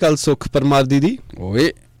ਸਤਿ ਸ੍ਰੀ ਅਕਾਲ ਸੁਖ ਪਰਮਾਰ ਦੀਦੀ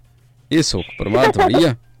ਓਏ ਇਹ ਸੁਖ ਪਰਮਾਰ ਥੋੜੀ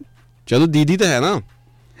ਆ ਚਲੋ ਦੀਦੀ ਤਾਂ ਹੈ ਨਾ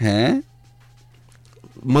ਹੈ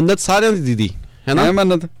ਮੰਨਤ ਸਾਰਿਆਂ ਦੀ ਦੀਦੀ ਹੈ ਨਾ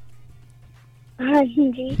ਮੰਨਤ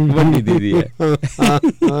ਹਾਂਜੀ ਵੱਡੀ ਦੀਦੀ ਹੈ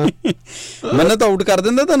ਮੰਨਤ ਆਊਟ ਕਰ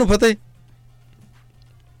ਦਿੰਦਾ ਤੁਹਾਨੂੰ ਫਤਿਹ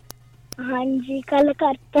ਹਾਂਜੀ ਕੱਲ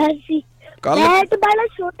ਕਰਤਾ ਸੀ ਕੱਲ ਬੈਟ ਬੜਾ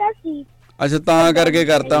ਛੋਟਾ ਸੀ ਅੱਛਾ ਤਾਂ ਕਰਕੇ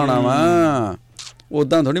ਕਰਤਾ ਹੋਣਾ ਵਾ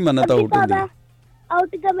ਉਦਾਂ ਥੋੜੀ ਮੰਨਤ ਆਊਟ ਹੁੰਦੀ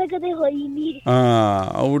ਆਊਟ ਕਦੇ ਹੋਈ ਨਹੀਂ ਹਾਂ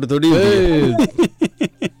ਆਊਟ ਥੋੜੀ ਹੁੰਦੀ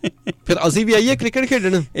ਫਿਰ ਅਸੀਂ ਵੀ ਆਈਏ ਕ੍ਰਿਕਟ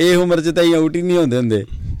ਖੇਡਣ ਇਹ ਉਮਰ 'ਚ ਤਾਂ ਹੀ ਆਊਟ ਹੀ ਨਹੀਂ ਹੁੰਦੇ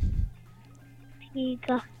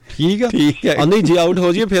ਠੀਕ ਆ ਠੀਕ ਹੈ ਨਹੀਂ ਜੇ ਆਊਟ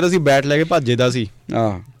ਹੋ ਜਾਈਏ ਫਿਰ ਅਸੀਂ ਬੈਟ ਲੈ ਕੇ ਭੱਜੇਦਾ ਸੀ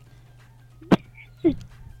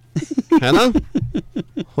ਹੈ ਨਾ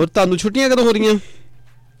ਹੋਰ ਤੁਹਾਨੂੰ ਛੁੱਟੀਆਂ ਕਦੋਂ ਹੋ ਰਹੀਆਂ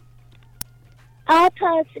ਆ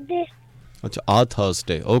ਥਰਸਡੇ ਅੱਛਾ ਆ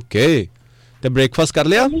ਥਰਸਡੇ ਓਕੇ ਤੇ ਬ੍ਰੇਕਫਾਸਟ ਕਰ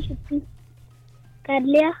ਲਿਆ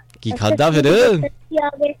ਕੀ ਖਾਦਾ ਫਿਰ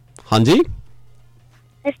ਹਾਂਜੀ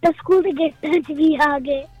ਇਸ ਤਾਂ ਸਕੂਲ ਦੇ ਗੇਟਾਂ 'ਚ ਵੀ ਆ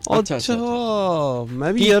ਗਏ ਅੱਛਾ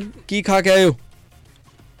ਮੈਂ ਵੀ ਯਾਰ ਕੀ ਖਾ ਕੇ ਆਏ ਹੋ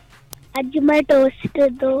ਅੱਜ ਮੈਂ ਟੋਸਟ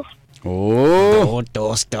ਦੋ ਓ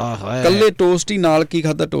ਟੋਸਟ ਹੈ ਕੱਲੇ ਟੋਸਟ ਹੀ ਨਾਲ ਕੀ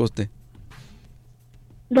ਖਾਦਾ ਟੋਸਟ ਤੇ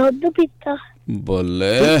ਦੁੱਧ ਪੀਤਾ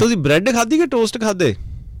ਬੱਲੇ ਤੁਸੀਂ ਬ੍ਰੈਡ ਖਾਧੀ ਕਿ ਟੋਸਟ ਖਾਦੇ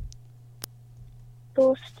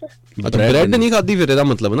ਟੋਸਟ ਅੱਛਾ ਬ੍ਰੈਡ ਨਹੀਂ ਖਾਧੀ ਫਿਰ ਇਹਦਾ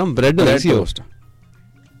ਮਤਲਬ ਨਾ ਬ੍ਰੈਡ ਨਹੀਂ ਸੀ ਟੋਸਟ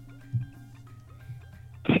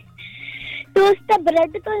ਟੋਸਟ ਤਾਂ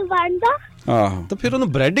ਬ੍ਰੈਡ ਤੋਂ ਹੀ ਬਣਦਾ ਆਹੋ ਤਾਂ ਫਿਰ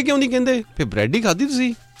ਉਹਨੂੰ ਬ੍ਰੈਡ ਕਿਉਂ ਨਹੀਂ ਕਹਿੰਦੇ ਫਿਰ ਬ੍ਰੈਡ ਹੀ ਖਾਧੀ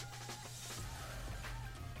ਤੁਸੀਂ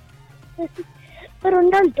ਪਰ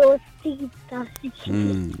ਉਹਨਾਂ ਟੋਸਟ ਹੀ ਕੀਤਾ ਸੀ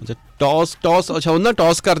ਅੱਛਾ ਟਾਸ ਅੱਛਾ ਉਹਨਾਂ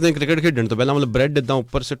ਟਾਸ ਕਰਦੇ ਕ੍ਰਿਕਟ ਖੇਡਣ ਤੋਂ ਪਹਿਲਾਂ ਮਤਲਬ ਬ੍ਰੈਡ ਇਦਾਂ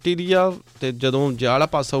ਉੱਪਰ ਸੁੱਟੀ ਦੀ ਆ ਤੇ ਜਦੋਂ ਜਾਲਾ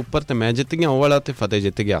ਪਾਸਾ ਉੱਪਰ ਤੇ ਮੈਂ ਜਿੱਤ ਗਿਆ ਉਹ ਵਾਲਾ ਤੇ ਫਤਿਹ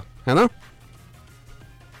ਜਿੱਤ ਗਿਆ ਹੈਨਾ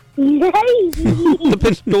ਨਹੀਂ ਤੇ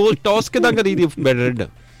ਫਿਰ ਟਾਸ ਕਿਦਾਂ ਕਰੀ ਦੀ ਬ੍ਰੈਡ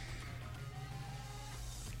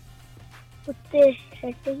ਉੱਤੇ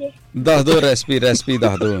ਸੱਟ ਗਏ ਦੱਸ ਦੋ ਰੈਸਪੀ ਦੱਸ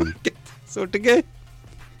ਦੋ ਸੁੱਟ ਗਏ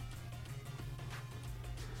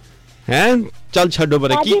ਹੈ ਚੱਲ ਛੱਡੋ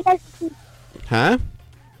ਪਰੇ ਕੀ ਹੈ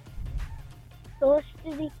ਟੋਸਟ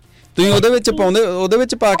ਦੀ ਤੁਸੀਂ ਉਹਦੇ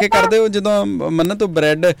ਵਿੱਚ ਪਾ ਕੇ ਕਰਦੇ ਹੋ ਜਦੋਂ ਮੰਨ ਤੋਂ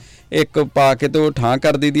ਬ੍ਰੈਡ ਇੱਕ ਪਾ ਕੇ ਤੇ ਉਹ ਠਾਂ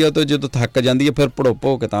ਕਰ ਦਈਦੀ ਆ ਤੇ ਜਦੋਂ ਥੱਕ ਜਾਂਦੀ ਹੈ ਫਿਰ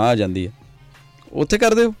ਭੜੋਪੋ ਕੇ ਤਾਂ ਆ ਜਾਂਦੀ ਹੈ ਉੱਥੇ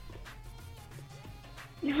ਕਰਦੇ ਹੋ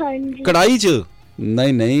ਹਾਂਜੀ ਕੜਾਈ 'ਚ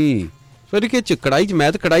ਨਹੀਂ ਫਿਰ ਕਿ ਚ ਕੜਾਈ 'ਚ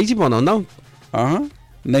ਮੈਂ ਤਾਂ ਕੜਾਈ 'ਚ ਹੀ ਪਾਉਣਾ ਹੁੰਦਾ ਹਾਂ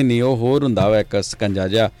ਨਹੀਂ ਉਹ ਹੋਰ ਹੁੰਦਾ ਵਾ ਇੱਕ ਸਕੰਜਾ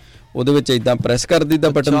ਜਿਹਾ ਉਹਦੇ ਵਿੱਚ ਇਦਾਂ ਪ੍ਰੈਸ ਕਰ ਦਈਦਾ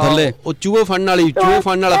ਬਟਨ ਥੱਲੇ ਉਹ ਚੂਹੇ ਫੜਨ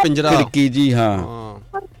ਵਾਲਾ ਪਿੰਜਰਾ ਖਿੜਕੀ ਜੀ ਹਾਂ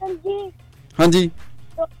ਹਾਂਜੀ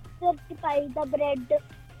ਪਾਈ ਦਾ ਬ੍ਰੈਡ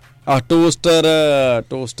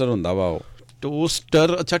ਟੋਸਟਰ ਹੁੰਦਾ ਵਾ ਉਹ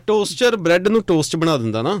ਟੋਸਟਰ ਅੱਛਾ ਟੋਸਟਰ ਬ੍ਰੈਡ ਨੂੰ ਟੋਸਟ ਬਣਾ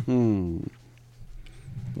ਦਿੰਦਾ ਨਾ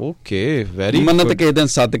ਓਕੇ ਵੈਰੀ ਮੰਨਤ ਕਿਸੇ ਦਿਨ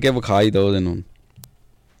ਸੱਦ ਕੇ ਵਿਖਾ ਹੀ ਦੋ ਉਹਨੂੰ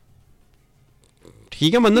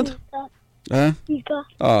ਠੀਕ ਹੈ ਮੰਨਤ ਹੈ ਠੀਕ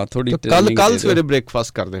ਆ ਥੋੜੀ ਕੱਲ ਸਵੇਰੇ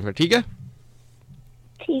ਬ੍ਰੇਕਫਾਸਟ ਕਰਦੇ ਫਿਰ ਠੀਕ ਹੈ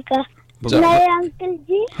ਠੀਕ ਆ ਮੈਂ ਅੰਕਲ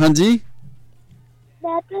ਜੀ ਹਾਂਜੀ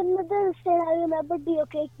ਮੈਂ ਤੁਹਾਨੂੰ ਦੱਸਣਾ ਮੈਂ ਵੱਡੀ ਹੋ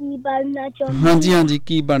ਕੇ ਕੀ ਬਣਨਾ ਚਾਹੁੰਦੀ ਹਾਂਜੀ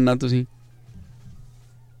ਕੀ ਬਣਨਾ ਤੁਸੀਂ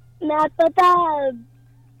ਮੈਂ ਤਾਂ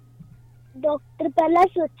ਡਾਕਟਰ ਪਹਿਲਾਂ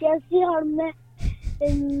ਸੋਚਿਆ ਸੀ ਹੁਣ ਮੈਂ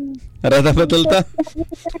ਰਦਾ ਬਦਲਤਾ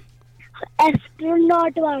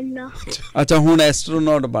ਐਸਟ੍ਰੋਨੌਟ ਬਣਨਾ ਅੱਛਾ ਹੁਣ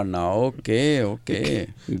ਐਸਟ੍ਰੋਨੌਟ ਬਣਨਾ ਓਕੇ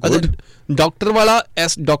ਡਾਕਟਰ ਵਾਲਾ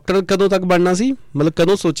ਡਾਕਟਰ ਕਦੋਂ ਤੱਕ ਬਣਨਾ ਸੀ ਮਤਲਬ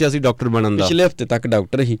ਕਦੋਂ ਸੋਚਿਆ ਸੀ ਡਾਕਟਰ ਬਣਨ ਦਾ ਪਿਛਲੇ ਹਫਤੇ ਤੱਕ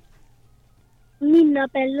ਡਾਕਟਰ ਹੀ ਮਹੀਨਾ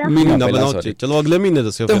ਪਹਿਲਾਂ ਬਣਾਓ ਚਲੋ ਅਗਲੇ ਮਹੀਨੇ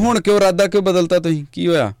ਦੱਸਿਓ ਤੇ ਹੁਣ ਕਿਉਂ ਇਰਾਦਾ ਕਿਉਂ ਬਦਲਤਾ ਤੁਸੀਂ ਕੀ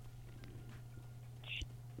ਹੋਇਆ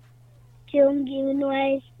ਕਿਉਂਕਿ ਮੈਨੂੰ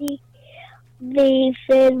ਆਏ ਸੀ ਵੀ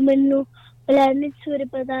ਫਿਰ ਮੈਨੂੰ ਪਲੈਨਟ ਸੂਰ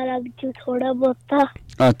ਪਤਾ ਲੱਗ ਜੂ ਥੋੜਾ ਬਹੁਤਾ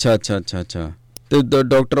ਅੱਛਾ ਤੇ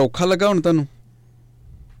ਡਾਕਟਰ ਔਖਾ ਲੱਗਾ ਹੁਣ ਤੁਹਾਨੂੰ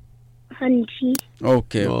ਹਾਂਜੀ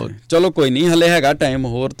ਓਕੇ ਚਲੋ ਕੋਈ ਨਹੀਂ ਹਲੇ ਹੈਗਾ ਟਾਈਮ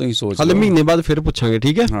ਹੋਰ ਤੁਸੀਂ ਸੋਚ ਲਓ ਹਲੇ ਮਹੀਨੇ ਬਾਅਦ ਫਿਰ ਪੁੱਛਾਂਗੇ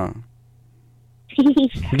ਠੀਕ ਹੈ ਹਾਂ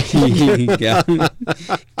ਠੀਕ ਹੈ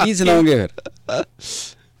ਕੀ ਸੁਣਾਓਗੇ ਫਿਰ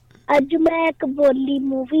ਅੱਜ ਮੈਂ ਇੱਕ ਬੋਲੀ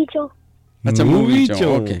ਮੂਵੀ ਚੋਂ ਅੱਛਾ ਮੂਵੀ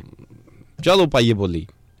ਚੋਂ ਓਕੇ ਚਲੋ ਪਾਈਏ ਬੋਲੀ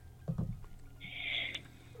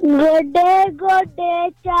ਗੋਡੇ ਗੋਡੇ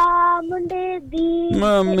ਚਾਮੁੰਡੇ ਦੀ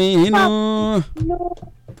ਮੰਮੀ ਨੂੰ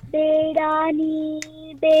ਬੇੜਾ ਨੀ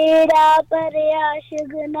ਬੇੜਾ ਭਰਿਆ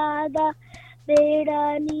ਸ਼ਗਨਾ ਦਾ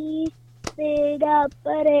ਬੇੜਾ ਨੀ ਬੇੜਾ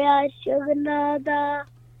ਭਰਿਆ ਸ਼ਗਨਾ ਦਾ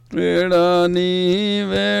ਵੇੜਾ ਨੀ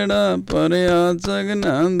ਵੇੜਾ ਭਰਿਆ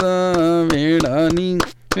ਸ਼ਗਨਾ ਦਾ ਵੇੜਾ ਨੀ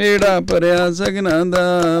ਵੇੜਾ ਭਰਿਆ ਸਗਨਾਂ ਦਾ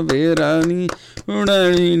ਵੇਰਾ ਨੀ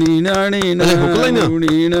ਉਡਾਣੀ ਨੀ ਨਾਣੀ ਨਾ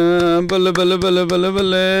ਉਣੀ ਨਾ ਬੱਲ ਬੱਲ ਬੱਲ ਬੱਲ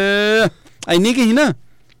ਬੱਲ ਇੰਨੀ ਕੀ ਸੀ ਨਾ।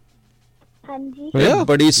 ਹਾਂਜੀ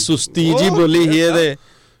ਬੜੀ ਸੁਸਤੀ ਜੀ ਬੋਲੀ ਸੀ ਇਹਦੇ।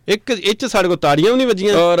 ਇੱਕ ਇਹ 'ਚ ਸਾਡੇ ਕੋਲ ਤਾੜੀਆਂ ਵੀ ਨਹੀਂ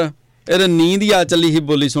ਵੱਜੀਆਂ। ਔਰ ਇਹਦੇ ਨੀਂਦ ਹੀ ਆ ਚੱਲੀ ਸੀ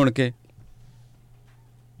ਬੋਲੀ ਸੁਣ ਕੇ।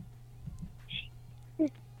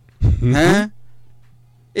 ਹੈਂ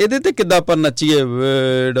ਇਹਦੇ ਤੇ ਕਿੱਦਾਂ ਆਪਾਂ ਨੱਚੀਏ।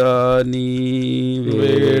 ਵੇੜਾ ਨੀ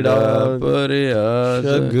ਵੇੜਾ ਭਰਿਆ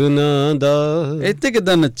ਸਗਨਾਂ ਦਾ। ਇੱਥੇ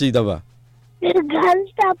ਕਿੱਦਾਂ ਨੱਚੀਦਾ ਵਾ। ਫਿਰ ਗੱਲ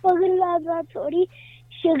ਤਾਂ ਪਗਲਾ ਦਾ ਥੋੜੀ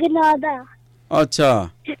ਸ਼ਗਨਾ ਦਾ। ਅੱਛਾ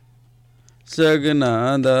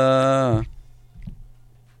ਸਗਨਾਂ ਦਾ।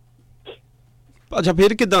 ਅੱਛਾ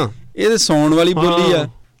ਫਿਰ ਕਿੱਦਾਂ। ਇਹ ਤੇ ਸੌਣ ਵਾਲੀ ਬੋਲੀ ਆ।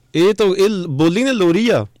 ਇਹ ਤਾਂ ਇਹ ਬੋਲੀ ਨੇ ਲੋਰੀ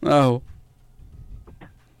ਆ। ਆਹੋ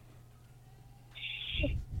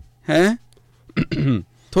ਹੈਂ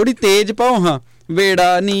ਥੋੜੀ ਤੇਜ਼ ਪਾਓ। ਹਾਂ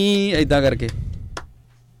ਵੇੜਾ ਨੀ ਏਦਾਂ ਕਰਕੇ।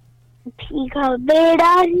 ਠੀਕ ਆ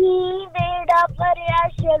ਵੇੜਾ ਨੀ ਵੇੜਾ ਭਰਿਆ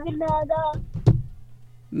ਸ਼ਗਨਾ ਦਾ।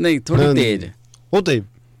 ਨਹੀਂ ਥੋੜੀ ਤੇਜ਼। ਉਹ ਤੇ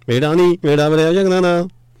ਵੇੜਾ ਨੀ ਵੇੜਾ ਭਰਿਆ ਸ਼ਗਨਾਂ ਦਾ।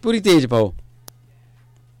 ਪੂਰੀ ਤੇਜ਼ ਪਾਓ।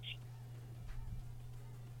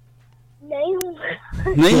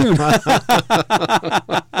 ਨਹੀਂ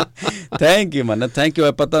thank you man thank you.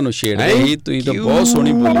 ਆਪਾਂ ਤੁਹਾਨੂੰ ਛੇੜ ਰਹੀ ਤੁਸੀਂ ਤਾਂ ਬਹੁਤ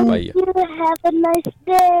ਸੋਹਣੀ ਬੋਲੀ ਪਾਈ ਆ।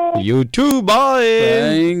 You too bye.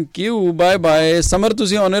 Thank you bye bye. Samar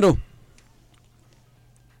ਤੁਸੀਂ ਆਉਣੇ ਰਹੋ।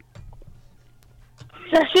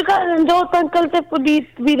 ਸਤਿ ਸ਼੍ਰੀ ਅਕਾਲ ਰਣਜੋਤ ਅੰਕਲ ਤੇ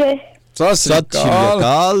ਪੁਨੀਤ ਵੀਰੇ। ਸਤਿ ਸ੍ਰੀ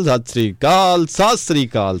ਅਕਾਲ ਸਤਿ ਸ੍ਰੀ ਅਕਾਲ ਸਤਿ ਸ੍ਰੀ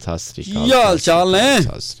ਅਕਾਲ ਸਤਿ ਸ੍ਰੀ ਅਕਾਲ। ਕੀ ਹਾਲ ਚਾਲ ਨੇ।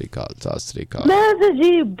 ਸਤਿ ਸ੍ਰੀ ਅਕਾਲ ਸਤਿ ਸ੍ਰੀ ਅਕਾਲ। ਮੈਂ ਤਾਂ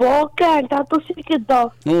ਜੀ ਬਹੁਤ ਘੈਂਟ ਆ। ਤੁਸੀਂ ਕਿੱਦਾਂ।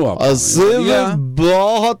 ਅਸੀਂ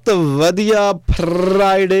ਬਹੁਤ ਵਧੀਆ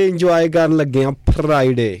ਫਰਾਈਡੇ ਇੰਜੋਏ ਕਰਨ ਲੱਗੇ ਆ।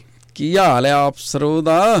 ਫਰਾਈਡੇ ਕੀ ਹਾਲ ਹੈ ਆਪ ਸਰੋ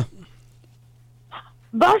ਦਾ।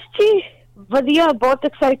 ਬਸ ਜੀ ਵਧੀਆ ਬਹੁਤ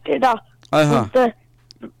ਐਕਸਾਈਟਿਡ ਆ।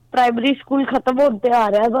 ਪ੍ਰਾਇਮਰੀ ਸਕੂਲ ਖਤਮ ਹੋਣ ਤੇ ਆ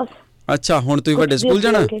ਰਿਹਾ ਬਸ। ਅੱਛਾ ਹੁਣ ਤੁਸੀਂ ਵੱਡੇ ਸਕੂਲ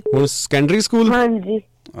ਜਾਣਾ। ਹੁਣ ਸੈਕੰਡਰੀ ਸਕੂਲ। ਹਾਂਜੀ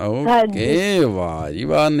ਓਕੇ ਵਾਹ ਜੀ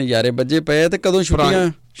ਵਾਹ ਨਜ਼ਾਰੇ ਵੱਜੇ ਪਏ। ਤੇ ਕਦੋਂ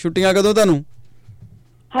ਛੁੱਟੀਆਂ ਕਦੋਂ ਤੁਹਾਨੂੰ।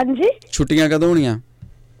 ਹਾਂਜੀ ਛੁੱਟੀਆਂ ਕਦੋਂ ਹੋਣੀਆਂ।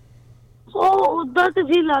 ਉਹ ਉਦਾਂ ਤੇ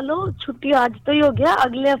ਜੀ ਲਾ ਲਓ ਛੁੱਟੀ ਅੱਜ ਤੋਂ ਹੀ ਹੋ ਗਿਆ।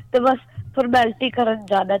 ਅਗਲੇ ਹਫਤੇ ਬਸ ਫਾਰਮੈਲਿਟੀ ਕਰਨ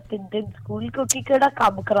ਜਾਣਾ 3 ਦਿਨ ਸਕੂਲ ਕਿਉਂਕਿ ਕਿਹੜਾ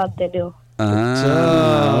ਕੰਮ ਕਰਾਉਂਦੇ ਨੇ ਉਹ।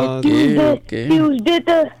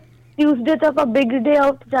 ਟਿਊਜ਼ਡੇ ਤਾਂ ਆਪਾਂ ਬਿਗ ਡੇ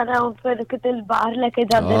ਆਊਟ ਜਾਣਾ। ਹੁਣ ਫਿਰ ਕਿਤੇ ਬਾਹਰ ਲੈ ਕੇ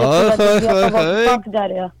ਜਾਂਦੇ ਨੇ। ਜਾ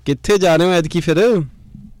ਰਿਹਾ ਕਿੱਥੇ ਜਾ ਰਹੇ ਹੋ ਐਤਕੀ ਫਿਰ।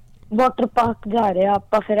 ਵਾਟਰ ਪਾਰਕ ਜਾ ਰਹੇ ਆ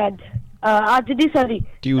ਆਪਾਂ ਫਿਰ ਅੱਜ ਦੀ ਸਾਰੀ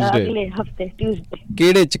ਅਗਲੇ ਹਫਤੇ ਟਿਊਜ਼ਡੇ।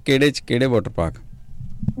 ਕਿਹੜੇ ਵਾਟਰ ਪਾਰਕ।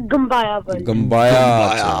 ਗੰਬਾਇਆ।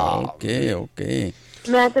 Okay okay.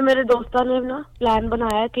 ਮੈਂ ਤੇ ਮੇਰੇ ਦੋਸਤਾਂ ਨੇ ਨਾ ਪਲਾਨ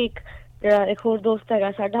ਬਣਾਇਆ ਕਿ ਇੱਕ ਹੋਰ ਦੋਸਤ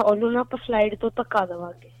ਹੈਗਾ ਸਾਡਾ ਉਹਨੂੰ ਨਾ ਆਪਾਂ ਸਲਾਈਡ ਤੋਂ ਧੱਕਾ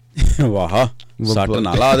ਦੇਵਾਂਗੇ। ਵਾਹ ਸੱਟ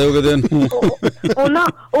ਨਾ ਲਾ ਦਿਓ ਕਿਤੇ ਉਹਨੂੰ।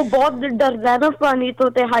 ਉਹ ਬਹੁਤ ਡਰਦਾ ਨਾ ਪਾਣੀ ਤੋਂ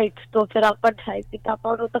ਤੇ ਹਾਈਟਸ ਤੋਂ। ਫਿਰ ਆਪਾਂ ਡਿਸਾਈਡ ਕੀਤਾ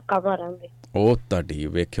ਆਪਾਂ ਉਹਨੂੰ ਧੱਕਾ ਮਾਰਾਂਗੇ। ਉਹ ਤੁਹਾਡੀ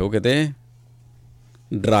ਵੇਖਿਓ ਕਿਤੇ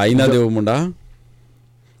ਡਰਾ ਹੀ ਨਾ ਦਿਓ ਮੁੰਡਾ।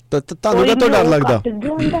 ਤੁਹਾਨੂੰ ਕਿਹਦੇ ਤੋਂ ਡਰ ਲੱਗਦਾ।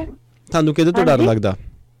 ਤੁਹਾਨੂੰ ਕਿਹਦੇ ਤੋਂ ਡਰ ਲੱਗਦਾ।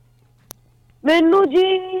 ਮੈਨੂੰ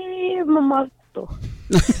ਜੀ ਮੰਮਾ ਤੋਂ।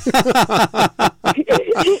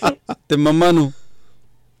 ਤੇ ਮੰਮਾ ਨੂੰ।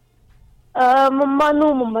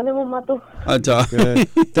 ਮੰਮਾ ਦੇ ਮੰਮਾ ਤੋਂ। ਅੱਛਾ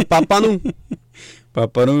ਤੇ ਪਾਪਾ ਨੂੰ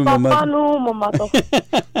ਵੀ ਮੰਮਾ ਤੋਂ।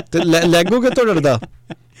 ਤੇ ਲੈਗੂ ਕਿੱਥੋਂ ਡਰਦਾ।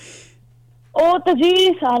 ਉਹ ਤਾਂ ਜੀ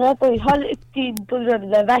ਸਾਰਾ ਤੋਂ ਹਰ ਇੱਕ ਚੀਜ਼ ਤੋਂ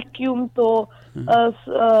ਡਰਦਾ। ਵੈਕਿਊਮ ਤੋਂ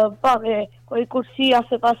ਭਾਵੇਂ ਕੋਈ ਕੁਰਸੀ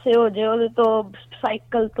ਆਸੇ ਪਾਸੇ ਹੋ ਜਾਏ ਉਹਦੇ ਤੋਂ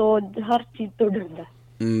ਸਾਈਕਲ ਤੋਂ ਹਰ ਚੀਜ਼ ਤੋਂ ਡਰਦਾ।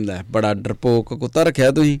 ਬੜਾ ਡਰਪੋਕ ਕੁੱਤਾ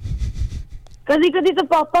ਰੱਖਿਆ ਤੁਸੀਂ। ਕਦੀ ਤਾਂ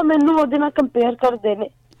ਪਾਪਾ ਮੈਨੂੰ ਉਹਦੇ ਨਾਲ ਕੰਪੇਅਰ ਕਰਦੇ ਨੇ।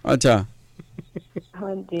 ਅੱਛਾ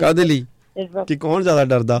ਹਾਂਜੀ ਕਾਹਦੇ ਲਈ ਕਿ ਕੌਣ ਜ਼ਿਆਦਾ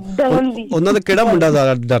ਡਰਦਾ। ਉਹਨਾਂ ਦਾ ਕਿਹੜਾ ਮੁੰਡਾ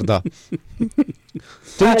ਜ਼ਿਆਦਾ ਡਰਦਾ।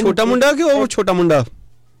 ਤੁਸੀਂ ਛੋਟਾ ਮੁੰਡਾ ਕਿ ਉਹ ਛੋਟਾ ਮੁੰਡਾ।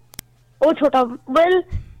 ਉਹ ਛੋਟਾ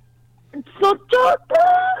ਸੋਚੋ ਤਾਂ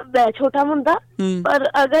ਮੈਂ ਛੋਟਾ ਮੁੰਡਾ ਪਰ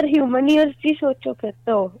ਅਗਰ ਹਿਊਮਨ ਈਅਰਸ ਦੀ ਸੋਚੋ ਫਿਰ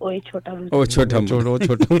ਤਾਂ ਉਹੀ ਛੋਟਾ ਮੁੰਡਾ। ਉਹ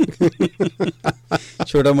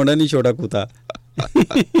ਛੋਟਾ ਮੁੰਡਾ ਨਹੀਂ ਛੋਟਾ ਕੁੱਤਾ।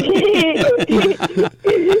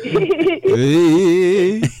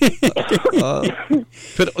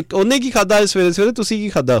 ਫਿਰ ਉਹਨੇ ਕੀ ਖਾਦਾ ਸਵੇਰੇ ਤੁਸੀਂ ਕੀ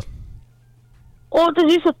ਖਾਦਾ। ਉਹ ਤਾਂ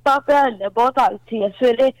ਜੀ ਸੁੱਤਾ ਪਿਆ ਹੈ ਬਹੁਤ ਆਲਸੀ ਹੈ।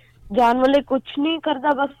 ਸਵੇਰੇ ਜਾਣ ਵਾਲੇ ਕੁਛ ਨਹੀਂ ਕਰਦਾ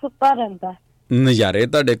ਬਸ ਸੁੱਤਾ ਰਹਿੰਦਾ। ਨਜ਼ਾਰੇ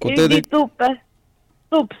ਤੁਹਾਡੇ ਕੁੱਤੇ ਦੇ।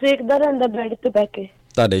 ਧੁੱਪ ਸੇਕਦਾ ਰਹਿੰਦਾ ਬੈੱਡ ਤੇ ਬਹਿ ਕੇ।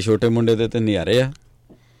 ਤੁਹਾਡੇ ਛੋਟੇ ਮੁੰਡੇ ਦੇ ਤੇ ਨਜ਼ਾਰੇ ਆ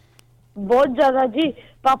ਬਹੁਤ ਜ਼ਿਆਦਾ ਜੀ।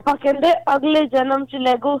 ਪਾਪਾ ਕਹਿੰਦੇ ਅਗਲੇ ਜਨਮ ਚ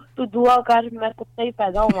ਲੈਗੋ ਤੂੰ ਦੁਆ ਕਰ ਮੈਂ ਕੁੱਤਾ ਹੀ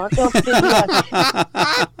ਪੈਦਾ ਹੋਵਾਂ ਤੇ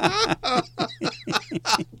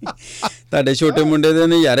ਤੁਹਾਡੇ ਛੋਟੇ ਮੁੰਡੇ ਦੇ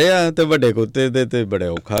ਨਜ਼ਾਰੇ ਆ ਤੇ ਵੱਡੇ ਕੁੱਤੇ ਦੇ ਤੇ ਬੜੇ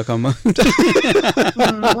ਔਖਾ ਕੰਮ।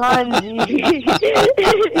 ਹਾਂਜੀ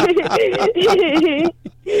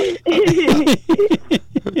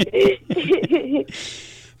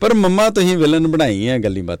ਪਰ ਮੰਮਾ ਤੁਸੀਂ ਵਿਲਨ ਬਣਾਈ ਆ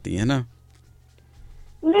ਗੱਲੀ ਬਾਤੀ ਹੈ ਨਾ।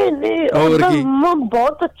 ਨਹੀਂ ਮੰਮਾ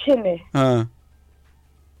ਬਹੁਤ ਅੱਛੇ ਨੇ। ਹਾਂ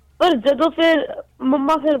ਪਰ ਜਦੋਂ ਫਿਰ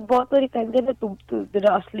ਮੰਮਾ ਫਿਰ ਬਹੁਤ ਵਾਰੀ ਕਹਿੰਦੇ ਨੇ ਤੂੰ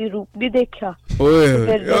ਤੇਰਾ ਅਸਲੀ ਰੂਪ ਨਹੀਂ ਦੇਖਿਆ।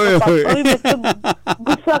 ਪਾਪਾ ਵੀ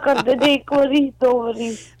ਗੁੱਸਾ ਕਰਦੇ ਨੇ, ਇੱਕ ਵਾਰੀ 2 ਵਾਰੀ।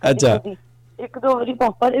 ਅੱਛਾ, 1-2 ਵਾਰੀ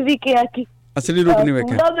ਪਾਪਾ ਨੇ ਵੀ ਕਿਹਾ ਕਿ ਅਸਲੀ ਰੂਪ ਨਹੀਂ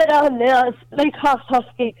ਵੇਖਿਆ। ਮੇਰਾ ਹੱਲੇ ਲਾਈਕ ਹੱਸ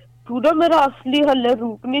ਕੇ ਤੂੰ ਨਾ ਮੇਰਾ ਅਸਲੀ ਹੱਲੇ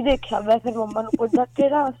ਰੂਪ ਨਹੀਂ ਦੇਖਿਆ। ਮੈਂ ਫਿਰ ਮੰਮਾ ਨੂੰ ਪੁੱਛਦਾ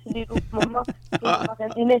ਕਿਹੜਾ ਅਸਲੀ ਰੂਪ ਮੰਮਾ? ਮੰਮਾ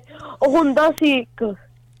ਕਹਿੰਦੇ ਨੇ ਉਹ ਹੁੰਦਾ ਸੀ ਇੱਕ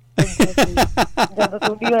ਜਦੋਂ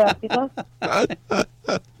ਤੂੰ ਨਹੀਂ ਹੋਇਆ ਸੀ ਤਾਂ।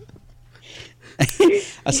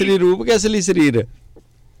 ਅਸਲੀ ਰੂਪ ਕਿ ਅਸਲੀ ਸਰੀਰ?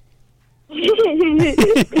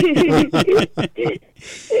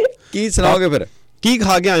 ਕੀ ਸੁਣਾਓਗੇ ਫਿਰ? ਕੀ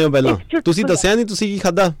ਖਾ ਕੇ ਆਏ ਹੋ ਪਹਿਲਾਂ? ਤੁਸੀਂ ਦੱਸਿਆ ਨਹੀਂ ਤੁਸੀਂ ਕੀ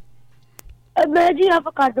ਖਾਦਾ? ਮੈਂ ਜੀ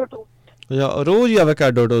ਐਵੋਕਾਡੋ ਟੋਸਟ। ਰੋਜ਼ ਹੀ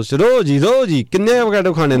ਐਵੋਕਾਡੋ ਟੋਸਟ? ਰੋਜ਼ ਹੀ? ਕਿੰਨੇ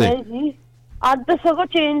ਐਵੋਕਾਡੋ ਖਾਣੇ ਨੇ? ਜੀ ਅੱਜ ਤਾਂ ਸਗੋਂ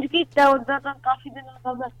ਚੇਂਜ ਕੀਤਾ। ਉਦਾਂ ਤਾਂ ਕਾਫੀ ਦਿਨਾਂ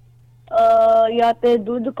ਦਾ ਮੈਂ ਜਾਂ ਤੇ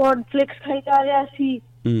ਦੁੱਧ ਕੌਰਨਫਲੇਕਸ ਖਾਈ ਜਾ ਰਿਹਾ ਸੀ,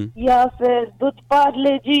 ਜਾਂ ਫਿਰ ਦੁੱਧ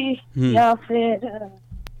ਪਾਰਲੇ ਜੀ, ਜਾਂ ਫਿਰ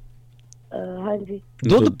ਹਾਂਜੀ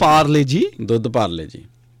ਦੁੱਧ ਪਾਰਲੇ ਜੀ।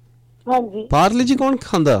 ਹਾਂਜੀ, ਪਾਰਲੇ ਜੀ ਕੌਣ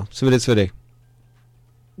ਖਾਂਦਾ ਸਵੇਰੇ ਸਵੇਰੇ?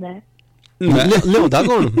 ਮੈਂ ਲਿਆਉਂਦਾ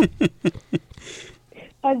ਕੌਣ?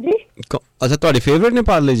 ਹਾਂਜੀ, ਅੱਛਾ ਤੁਹਾਡੇ ਫੇਵਰੇਟ ਨੇ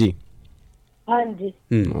ਪਾਰਲੇ ਜੀ? ਹਾਂਜੀ,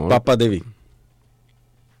 ਪਾਪਾ ਦੇ ਵੀ?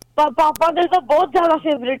 ਪਾਪਾ ਦੇ ਤਾਂ ਬਹੁਤ ਜ਼ਿਆਦਾ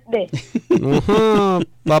ਫੇਵਰੇਟ ਨੇ।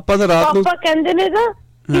 ਪਾਪਾ ਤਾਂ ਰਾਤ ਨੂੰ ਪਾਪਾ ਕਹਿੰਦੇ ਨੇ ਨਾ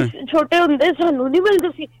ਛੋਟੇ ਹੁੰਦੇ ਸਾਨੂੰ ਨਹੀਂ ਮਿਲਦੀ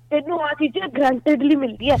ਸੀ, ਤੈਨੂੰ ਆ ਚੀਜ਼ ਗ੍ਰਾਂਟੇਡਲੀ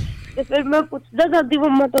ਮਿਲਦੀ ਹੈ। ਤੇ ਫਿਰ ਮੈਂ ਪੁੱਛਦਾ ਦਾਦੀ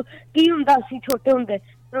ਮੰਮਾ ਤੋਂ ਕੀ ਹੁੰਦਾ ਸੀ ਛੋਟੇ ਹੁੰਦੇ,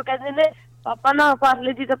 ਫਿਰ ਉਹ ਕਹਿੰਦੇ ਨੇ ਪਾਪਾ ਨਾ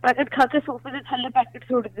ਪਾਰਲੇ ਜੀ ਦਾ ਪੈਕੇਟ ਖਾ ਕੇ ਸੋਫੇ ਦੇ ਥੱਲੇ ਪੈਕੇਟ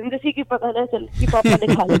ਸੁੱਟ ਦਿੰਦੇ ਸੀ ਕਿ ਪਤਾ ਨਾ ਚੱਲੇ ਕਿ ਪਾਪਾ ਨੇ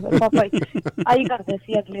ਖਾ ਲਿਆ। ਪਾਪਾ ਆਈ ਕਰਦੇ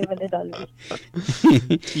ਸੀ ਅਗਲੇ ਵੇਲੇ ਨਾਲ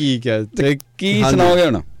ਵੀ। ਠੀਕ ਹੈ, ਤੇ ਕੀ ਸੁਣਾਓਗੇ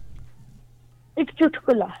ਹੁਣ? ਇੱਕ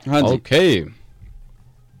ਚੁਟਕੁਲਾ। ਹਾਂਜੀ, ਓਕੇ।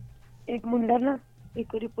 ਇੱਕ ਮੁੰਡਾ ਨਾ ਇੱਕ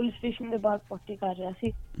ਵਾਰੀ ਪੁਲਿਸ ਸਟੇਸ਼ਨ ਦੇ ਬਾਹਰ ਪੋਟੀ ਕਰ ਰਿਹਾ ਸੀ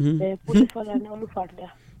ਤੇ ਪੁਲਿਸ ਵਾਲਿਆਂ ਨੇ ਉਹਨੂੰ ਫੜ ਲਿਆ।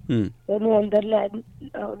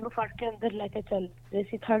 ਉਹਨੂੰ ਫੜ ਕੇ ਅੰਦਰ ਲੈ ਕੇ ਚੱਲ ਰਹੇ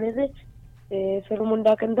ਸੀ ਥਾਣੇ ਦੇ। ਤੇ ਫਿਰ ਉਹ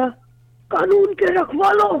ਮੁੰਡਾ ਕਹਿੰਦਾ ਕਾਨੂੰਨ ਕੇ ਰਖਵਾ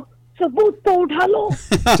लो, सबूत तो उठा लो।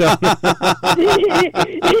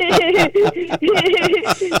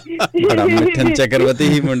 बड़ा मिथुन चक्रवर्ती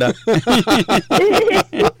ही मुंडा।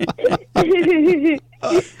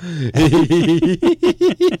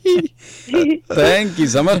 Thank you,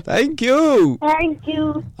 Samar. Thank you.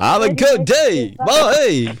 Have a good day.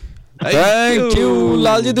 Bye. Thank you.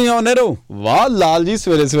 Lal ji ਤੁਸੀਂ ਆਉਣੇ ਰਹੋ। ਵਾਹ ਲਾਲ ਜੀ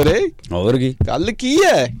ਸਵੇਰੇ ਸਵੇਰੇ। ਹੋਰ ਕੀ ਕੱਲ ਕੀ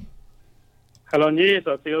ਹੈ? ਹੈਲੋ ਜੀ,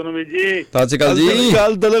 ਸਤਿ ਸ਼੍ਰੀ ਅਕਾਲ ਵੀਰ ਜੀ। ਸਤਿ ਸ਼੍ਰੀ ਅਕਾਲ ਜੀ।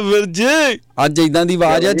 ਕੱਲ ਦਲਵੀਰ ਜੀ ਅੱਜ ਇਦਾਂ ਦੀ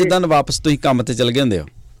ਆਵਾਜ਼ ਆ ਜਿੱਦਾਂ ਵਾਪਸ ਤੁਸੀਂ ਕੰਮ ਤੇ ਚਲ ਗਏ ਹੁੰਦੇ ਹੋ।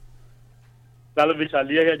 ਕੱਲ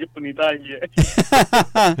ਵਿਸ਼ਾਲੀ ਹੈ, ਅੱਜ ਪੁਨੀਤਾ ਆਈ ਹੈ।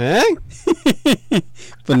 ਹੈ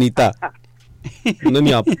ਪੁਨੀਤਾ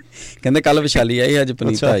ਨਹੀਂ ਆਪ ਕਹਿੰਦੇ ਕੱਲ ਵਿਸ਼ਾਲੀ ਆਈ, ਅੱਜ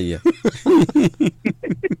ਪੁਨੀਤਾ ਆਈ ਹੈ।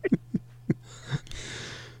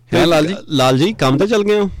 ਹੈ ਲਾਲ ਜੀ ਕੰਮ ਤੇ ਚਲ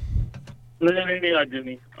ਗਏ ਹੋ? ਨਹੀਂ ਅੱਜ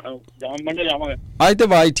ਨਹੀਂ, ਮੰਡੇ ਜਾਵਾਂਗੇ। ਅੱਜ ਤੇ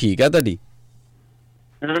ਆਵਾਜ਼ ਠੀਕ ਹੈ ਤੁਹਾਡੀ?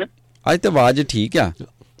 ਅੱਜ ਤੇ ਆਵਾਜ਼ ਠੀਕ ਆ?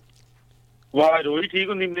 ਆਵਾਜ਼ ਰੋਜ਼ ਠੀਕ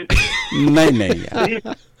ਹੁੰਦੀ ਨਹੀਂ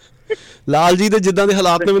ਯਾਰ। ਲਾਲ ਜੀ ਦੇ ਜਿੱਦਾਂ ਦੇ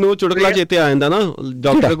ਹਾਲਾਤ ਨੇ ਮੈਨੂੰ ਉਹ ਚੁਟਕਲਾ ਚੇਤੇ ਆ ਜਾਂਦਾ ਨਾ।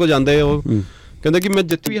 ਡਾਕਟਰ ਕੋਲ ਜਾਂਦੇ ਉਹ ਕਹਿੰਦੇ ਕਿ ਮੈਂ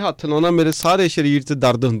ਜਿੱਥੇ ਵੀ ਹੱਥ ਲਾਉਣਾ ਮੇਰੇ ਸਾਰੇ ਸਰੀਰ 'ਚ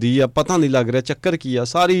ਦਰਦ ਹੁੰਦੀ ਆ, ਪਤਾ ਨਹੀਂ ਲੱਗ ਰਿਹਾ ਚੱਕਰ ਕੀ ਆ।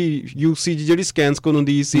 ਸਾਰੀ UCG ਜਿਹੜੀ ਸਕੈਨ ਸਕੂਨ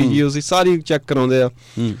ਹੁੰਦੀ ECG ਉਸੀ ਸਾਰੀ ਚੈੱਕ ਕਰਾਉਂਦੇ ਆ।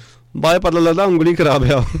 ਬਾਏ ਪਤਾ ਲੱਗਦਾ ਉਂਗਲੀ ਖਰਾਬ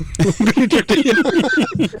ਆ, ਉਂਗਲੀ ਟੁੱਟੀ ਆ,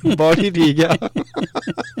 ਬਾਡੀ ਠੀਕ ਆ।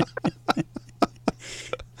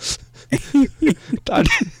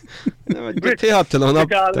 ਜਿੱਥੇ ਹੱਥ ਲਾਉਣਾ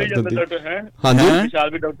ਹਾਂਜੀ ਵਿਸ਼ਾਲ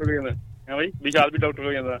ਵੀ ਡਾਕਟਰ ਕੋਲ ਜਾਂਦਾ ਹੈ ਬਾਈ, ਵਿਸ਼ਾਲ ਵੀ ਡਾਕਟਰ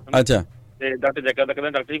ਕੋਲ ਜਾਂਦਾ। ਅੱਛਾ। ਤੇ ਡਾਕਟਰ ਚੈੱਕ ਕਰਦਾ, ਕਹਿੰਦਾ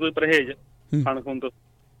ਡਾਕਟਰ ਜੀ ਕੋਈ ਪਰਹੇਜ਼ ਖਾਣ ਖੂਨ ਤੋਂ?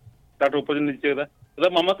 ਡਾਕਟਰ ਉੱਪਰ ਨੀਚੇ ਉਹਦਾ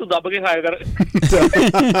ਮਾਮਾ ਤੂੰ ਦੱਬ ਕੇ ਖਾਇਆ ਕਰ।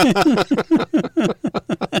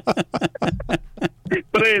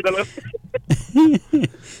 ਪਰਹੇਜ਼ ਦਾ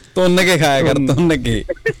ਤੁੰਨ ਕੇ ਖਾਇਆ ਕਰ, ਤੁੰਨ ਕੇ।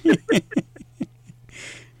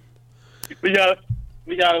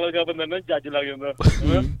 ਵਿਸ਼ਾਲ ਵਰਗਾ ਬੰਦਾ ਨਾ ਜੱਜ ਲੱਗ ਜਾਂਦਾ।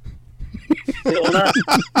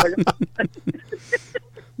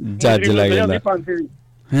 ਜੱਜ ਲੱਗ ਜਾਂਦਾ।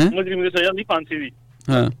 ਮੁਜਰਿਮ ਦੀ ਸਜ਼ਾ ਹੁੰਦੀ ਫਾਂਸੀ ਦੀ।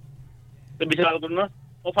 ਹਾਂ। ਤੇ ਵਿਸ਼ਾਲ ਕੋਲ ਨਾ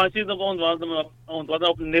ਉਹ ਫਾਂਸੀ ਤੋਂ ਹੋਣ ਤੋਂ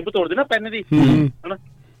ਬਾਅਦ ਨਿੱਬ ਤੋੜਦੇ ਨਾ ਪੈਨ ਦੀ, ਹਨਾ।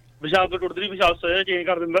 ਵਿਸ਼ਾਲ ਕੋਲ ਟੁੱਟਦੀ, ਵਿਸ਼ਾਲ ਸਜ਼ਾ ਚੇਂਜ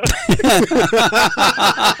ਕਰ ਦਿੰਦਾ।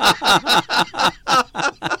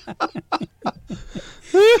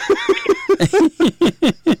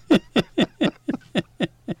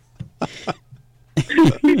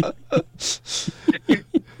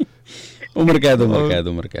 उम्र कैद।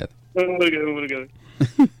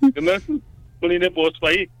 पुनी ने पोस्ट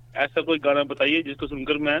पाई, ऐसा कोई गाना बताइए जिसको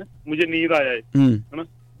सुनकर मुझे नींद आया है ना।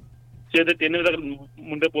 6 से 3 बजे तक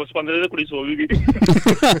मुंडे पोस्ट पाते रहे, कुड़ी सो भी गई।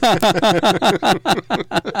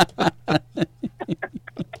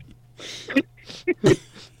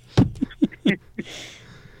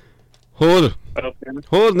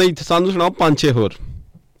 ਹੋਰ ਨਹੀਂ ਸਾਨੂੰ ਸੁਣਾਓ 5-6 ਹੋਰ।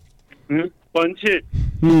 5-6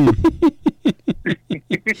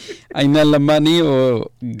 ਇੰਨਾ ਲੰਮਾ ਨਹੀਂ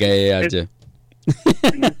ਉਹ ਗਏ ਅੱਜ।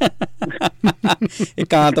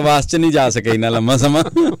 एकांतवास च नहीं जा सके इन्ना लम्मा समा।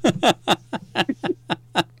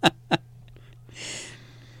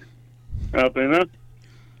 अपने ना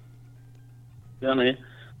क्या नहीं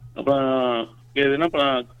अपना कहते ना अपना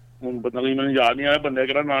बंदा कोई मैंने याद नहीं आया बंदे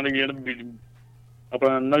केड़ा नाम है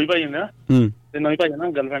अपना नवी भाई ने ते नवी भाई ना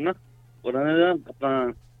गर्लफ्रेंड ना उन्होंने ना अपना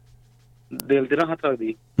दिल ते ना हाथ रख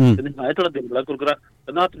दी कहते हाय थोड़ा दिल बड़ा कुरकुरा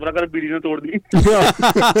कहना हाथ बड़ा कर बीड़ी ने तोड़ दी।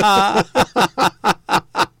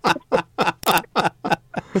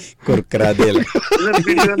 कुरकुरा दिल।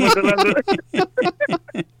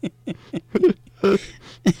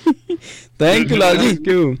 Thank you Lal ji.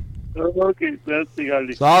 क्यों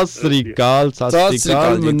ਸਤਿ ਸ੍ਰੀ ਅਕਾਲ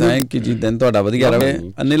ਜੀ। ਥੈਂਕ ਯੂ ਜੀ। ਦਿਨ ਤੁਹਾਡਾ ਵਧੀਆ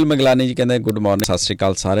ਰਹੇ। ਅਨਿਲ ਮਗਲਾਨੀ ਜੀ ਕਹਿੰਦੇ ਗੁੱਡ ਮਾਰਨਿੰਗ, ਸਤਿ ਸ੍ਰੀ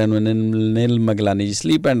ਅਕਾਲ ਸਾਰਿਆਂ ਨੂੰ। ਅਨਿਲ ਮਗਲਾਨੀ ਜੀ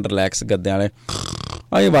ਸਲੀਪ ਐਂਡ ਰਿਲੈਕਸ ਗੱਦਿਆਂ ਵਾਲੇ।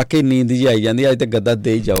 ਇਹ ਵਾਕਈ ਨੀਂਦ ਜੀ ਆਈ ਜਾਂਦੀ। ਅੱਜ ਤੇ ਗੱਦਾ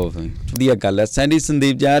ਦੇ ਹੀ ਜਾਓ, ਵਧੀਆ ਗੱਲ ਹੈ। ਸੈਂਡੀ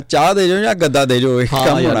ਸੰਦੀਪ ਜੀ ਚਾਹ ਦੇ ਜਾਓ ਜਾਂ ਗੱਦਾ ਦੇ ਜਾਓ, ਇਹ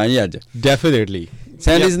ਕੰਮ ਹੋਣਾ ਜੀ ਅੱਜ डेफिनेटली।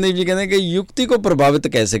 सैंडी संदीप जी कहते हैं कि युक्ति को प्रभावित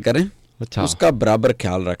कैसे करें, उसका बराबर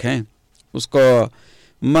ख्याल रखें, उसको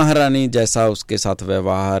महारानी जैसा उसके साथ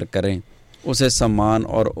व्यवहार करें, उसे सम्मान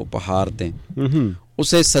और उपहार दें,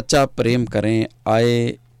 उसे सच्चा प्रेम करें, आए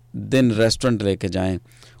दिन रेस्टोरेंट लेके जाएं,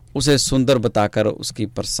 उसे सुंदर बताकर उसकी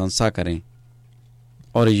प्रशंसा करें।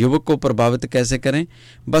 और युवक को प्रभावित कैसे करें,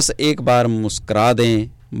 बस एक बार मुस्कुरा दें,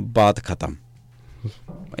 बात खत्म।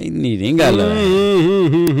 नहीं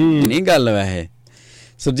गल है।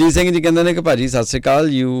 सुरजीत सिंह जी कहते हैं कि भाजी सत श्री अकाल,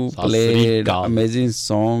 you played amazing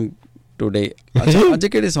song today. अच्छा अज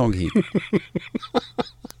किहड़े सॉन्ग ही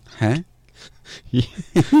हैं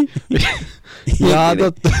याद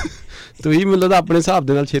ਤੁਸੀਂ ਮੈਨੂੰ ਲੱਗਦਾ ਆਪਣੇ ਹਿਸਾਬ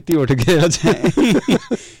ਦੇ ਨਾਲ ਛੇਤੀ ਉੱਠ ਗਏ ਅੱਜ।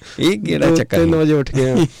 ਇਹ ਕਿਹੜਾ ਚੱਕਰ 3 ਵਜੇ ਉੱਠ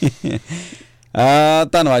ਗਏ।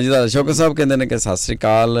 ਧੰਨਵਾਦ ਜੀ ਦਾ। ਸ਼ੋਕਰ ਸਾਹਿਬ ਕਹਿੰਦੇ ਨੇ ਕਿ ਸਤਿ ਸ੍ਰੀ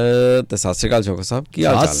ਅਕਾਲ, ਤੇ ਸਤਿ ਸ੍ਰੀ ਅਕਾਲ ਸ਼ੋਕਰ ਸਾਹਿਬ, ਕੀ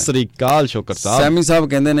ਹਾਲ ਚਾਲ ਹੈ? ਸਤਿ ਸ੍ਰੀ ਅਕਾਲ ਸ਼ੋਕਰ ਸਾਹਿਬ। ਸੈਮੀ ਸਾਹਿਬ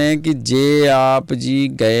ਕਹਿੰਦੇ ਨੇ ਕਿ ਜੇ ਆਪ ਜੀ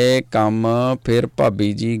ਗਏ ਕੰਮ ਫਿਰ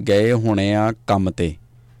ਭਾਬੀ ਜੀ ਗਏ ਹੋਣੇ ਆ ਕੰਮ ਤੇ,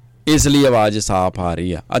 ਇਸ ਲਈ ਆਵਾਜ਼ ਸਾਫ਼ ਆ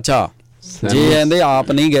ਰਹੀ ਆ। ਅੱਛਾ ਜੇ ਕਹਿੰਦੇ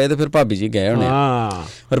ਆਪ ਨਹੀਂ ਗਏ ਤੇ ਫਿਰ ਭਾਬੀ ਜੀ ਗਏ ਹੋਣੇ ਆ।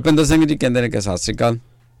 ਰੁਪਿੰਦਰ ਸਿੰਘ ਜੀ ਕਹਿੰਦੇ ਨੇ ਕਿ ਸਤਿ ਸ੍ਰੀ ਅਕਾਲ।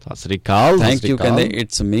 ਸਤਿ ਸ੍ਰੀ ਅਕਾਲ। ਥੈਂਕ ਯੂ ਕਹਿੰਦੇ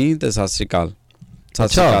ਇਟਸ ਮੀ, ਤੇ ਸਤਿ ਸ੍ਰੀ ਅਕਾਲ। ਸਤਿ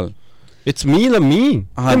ਸ੍ਰੀ ਅਕਾਲ। ਇਟਸ ਮੀ ਲਾ ਮੀ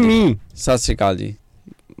ਹਾਂਜੀ ਸਤਿ ਸ੍ਰੀ ਅਕਾਲ ਜੀ।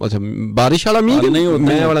 ਅੱਛਾ ਬਾਰਿਸ਼ ਵਾਲਾ ਮੀਂਹ ਨਹੀਂ,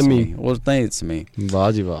 ਮੈਂ ਵਾਲਾ ਮੀਂਹ ਉਸ ਤਾਂ ਇਟਸ ਮੀ।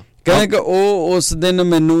 ਵਾਹ ਜੀ ਵਾਹ। ਕਹਿੰਦੇ ਕਿ ਉਹ ਉਸ ਦਿਨ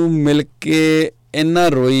ਮੈਨੂੰ ਮਿਲ ਕੇ ਇੰਨਾ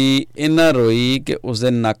ਰੋਈ ਕਿ ਉਸਦੇ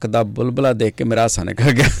ਨੱਕ ਦਾ ਬੁਲਬੁਲਾ ਦੇਖ ਕੇ ਮੇਰਾ ਹਾਸਾ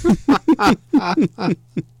ਨਿਕਲ ਗਿਆ।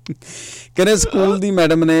 ਕਹਿੰਦੇ ਸਕੂਲ ਦੀ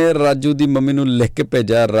ਮੈਡਮ ਨੇ ਰਾਜੂ ਦੀ ਮੰਮੀ ਨੂੰ ਲਿਖ ਕੇ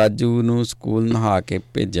ਭੇਜਿਆ, ਰਾਜੂ ਨੂੰ ਸਕੂਲ ਨਹਾ ਕੇ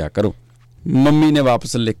ਭੇਜਿਆ ਕਰੋ। ਮੰਮੀ ਨੇ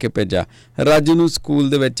ਵਾਪਸ ਲਿਖ ਕੇ ਭੇਜਿਆ, ਰਾਜੂ ਨੂੰ ਸਕੂਲ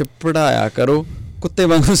ਦੇ ਵਿੱਚ ਪੜ੍ਹਾਇਆ ਕਰੋ, ਕੁੱਤੇ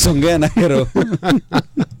ਵਾਂਗੂ ਸੁੰਘਿਆ ਨਾ ਕਰੋ।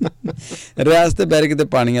 ਰਿਆਸਤ ਤੇ ਬੈਰਕ ਤੇ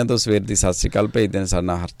ਪਾਣੀਆਂ ਤੋਂ ਸਵੇਰ ਦੀ ਸਤਿ ਸ੍ਰੀ ਅਕਾਲ ਭੇਜਦੇ ਨੇ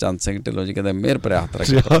ਸਾਡਾ ਹਰਚੰਦ ਸਿੰਘ ਢਿੱਲੋਂ ਜੀ। ਕਹਿੰਦੇ ਮਿਹਰ ਭਰਿਆ ਹੱਥ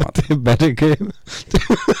ਰੱਖੇ।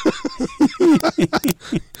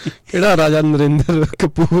 ਕਿਹੜਾ ਰਾਜਾ ਨਰਿੰਦਰ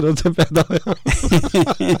ਕਪੂਰ ਉੱਥੇ ਪੈਦਾ ਹੋਇਆ।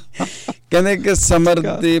 ਕਹਿੰਦੇ ਕਿ ਸਮਰ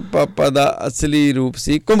ਦੇ ਪਾਪਾ ਦਾ ਅਸਲੀ ਰੂਪ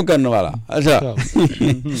ਸੀ ਕੁੰਭਕਰਨ ਵਾਲਾ। ਅੱਛਾ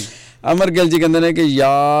ਅਮਰ ਗਿੱਲ ਜੀ ਕਹਿੰਦੇ ਨੇ ਕਿ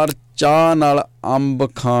ਯਾਰ ਚਾਹ ਨਾਲ ਅੰਬ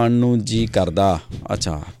ਖਾਣ ਨੂੰ ਜੀ ਕਰਦਾ।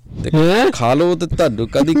 ਅੱਛਾ ਤੇ ਖਾ ਲਓ ਤੇ ਤੁਹਾਨੂੰ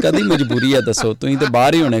ਕਦੀ ਮਜਬੂਰੀ ਹੈ ਦੱਸੋ? ਤੁਸੀਂ ਤੇ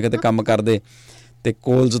ਬਾਹਰ ਹੀ ਹੋਣੇ ਕਿਤੇ ਕੰਮ ਕਰਦੇ, ਤੇ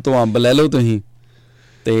ਕੋਲਜ ਤੋਂ ਅੰਬ ਲੈ ਲਓ ਤੁਸੀਂ,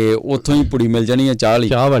 ਤੇ ਉੱਥੋਂ ਹੀ ਪੁੜੀ ਮਿਲ ਜਾਣੀ ਹੈ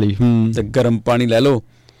ਚਾਹ ਵਾਲੀ, ਤੇ ਗਰਮ ਪਾਣੀ ਲੈ ਲਓ,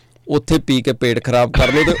 ਉੱਥੇ ਪੀ ਕੇ ਪੇਟ ਖਰਾਬ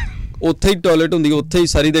ਕਰ ਲਓ, ਤੇ ਉੱਥੇ ਹੀ ਟੋਇਲਟ ਹੁੰਦੀ, ਉੱਥੇ ਹੀ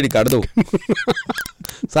ਸਾਰੀ ਦਿਹਾੜੀ ਕੱਢ ਦਿਓ।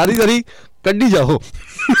 ਸਾਰੀ ਦਿਹਾੜੀ ਕੱਢੀ ਜਾਓ,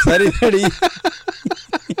 ਸਾਰੀ ਦਿਹਾੜੀ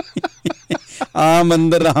ਆਮ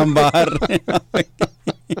ਅੰਦਰ ਆਮ ਬਾਹਰ।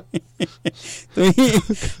 ਤੁਸੀਂ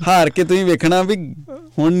ਹਾਰ ਕੇ ਤੁਸੀਂ ਵੇਖਣਾ ਵੀ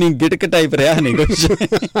ਹੁਣ ਨਹੀਂ ਗਿਟਕ ਟਾਈਪ ਰਿਹਾ ਨਹੀਂ ਕੁਛ।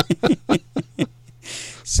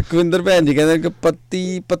 ਸੁਖਵਿੰਦਰ ਭੈਣ ਜੀ ਕਹਿੰਦੇ ਕਿ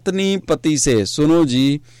पत्नी पति से सुनो जी,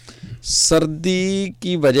 सर्दी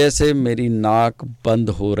की वजह से मेरी नाक बंद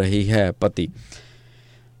हो रही है पति।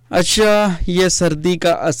 अच्छा ये सर्दी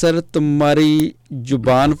का असर तुम्हारी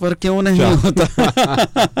जुबान पर क्यों नहीं होता?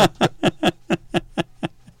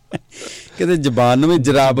 ਕਿਤੇ ਜ਼ਬਾਨ ਨੂੰ ਵੀ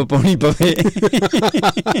ਜਰਾਬ ਪਾਉਣੀ ਪਵੇ।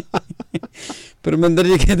 ਪਰਮਿੰਦਰ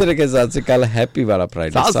ਜੀ ਕਹਿੰਦੇ ਰਹੇ ਕਿ ਸਤਿ ਸ੍ਰੀ ਅਕਾਲ, ਹੈਪੀ ਵਾਲਾ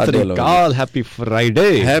ਫਰਾਈਡੇ। ਸਤਿ ਸ੍ਰੀ ਅਕਾਲ, ਹੈਪੀ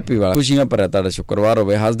ਫਰਾਈਡੇ, ਹੈਪੀ ਵਾਲਾ ਖੁਸ਼ੀਆਂ ਭਰਿਆ ਤੁਹਾਡਾ ਸ਼ੁੱਕਰਵਾਰ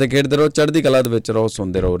ਹੋਵੇ। ਹੱਸਦੇ ਖੇਡਦੇ ਰਹੋ, ਚੜ੍ਹਦੀ ਕਲਾ ਦੇ ਵਿੱਚ ਰਹੋ,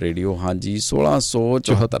 ਸੁਣਦੇ ਰਹੋ ਰੇਡੀਓ ਹਾਂਜੀ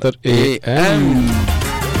 1674 AM।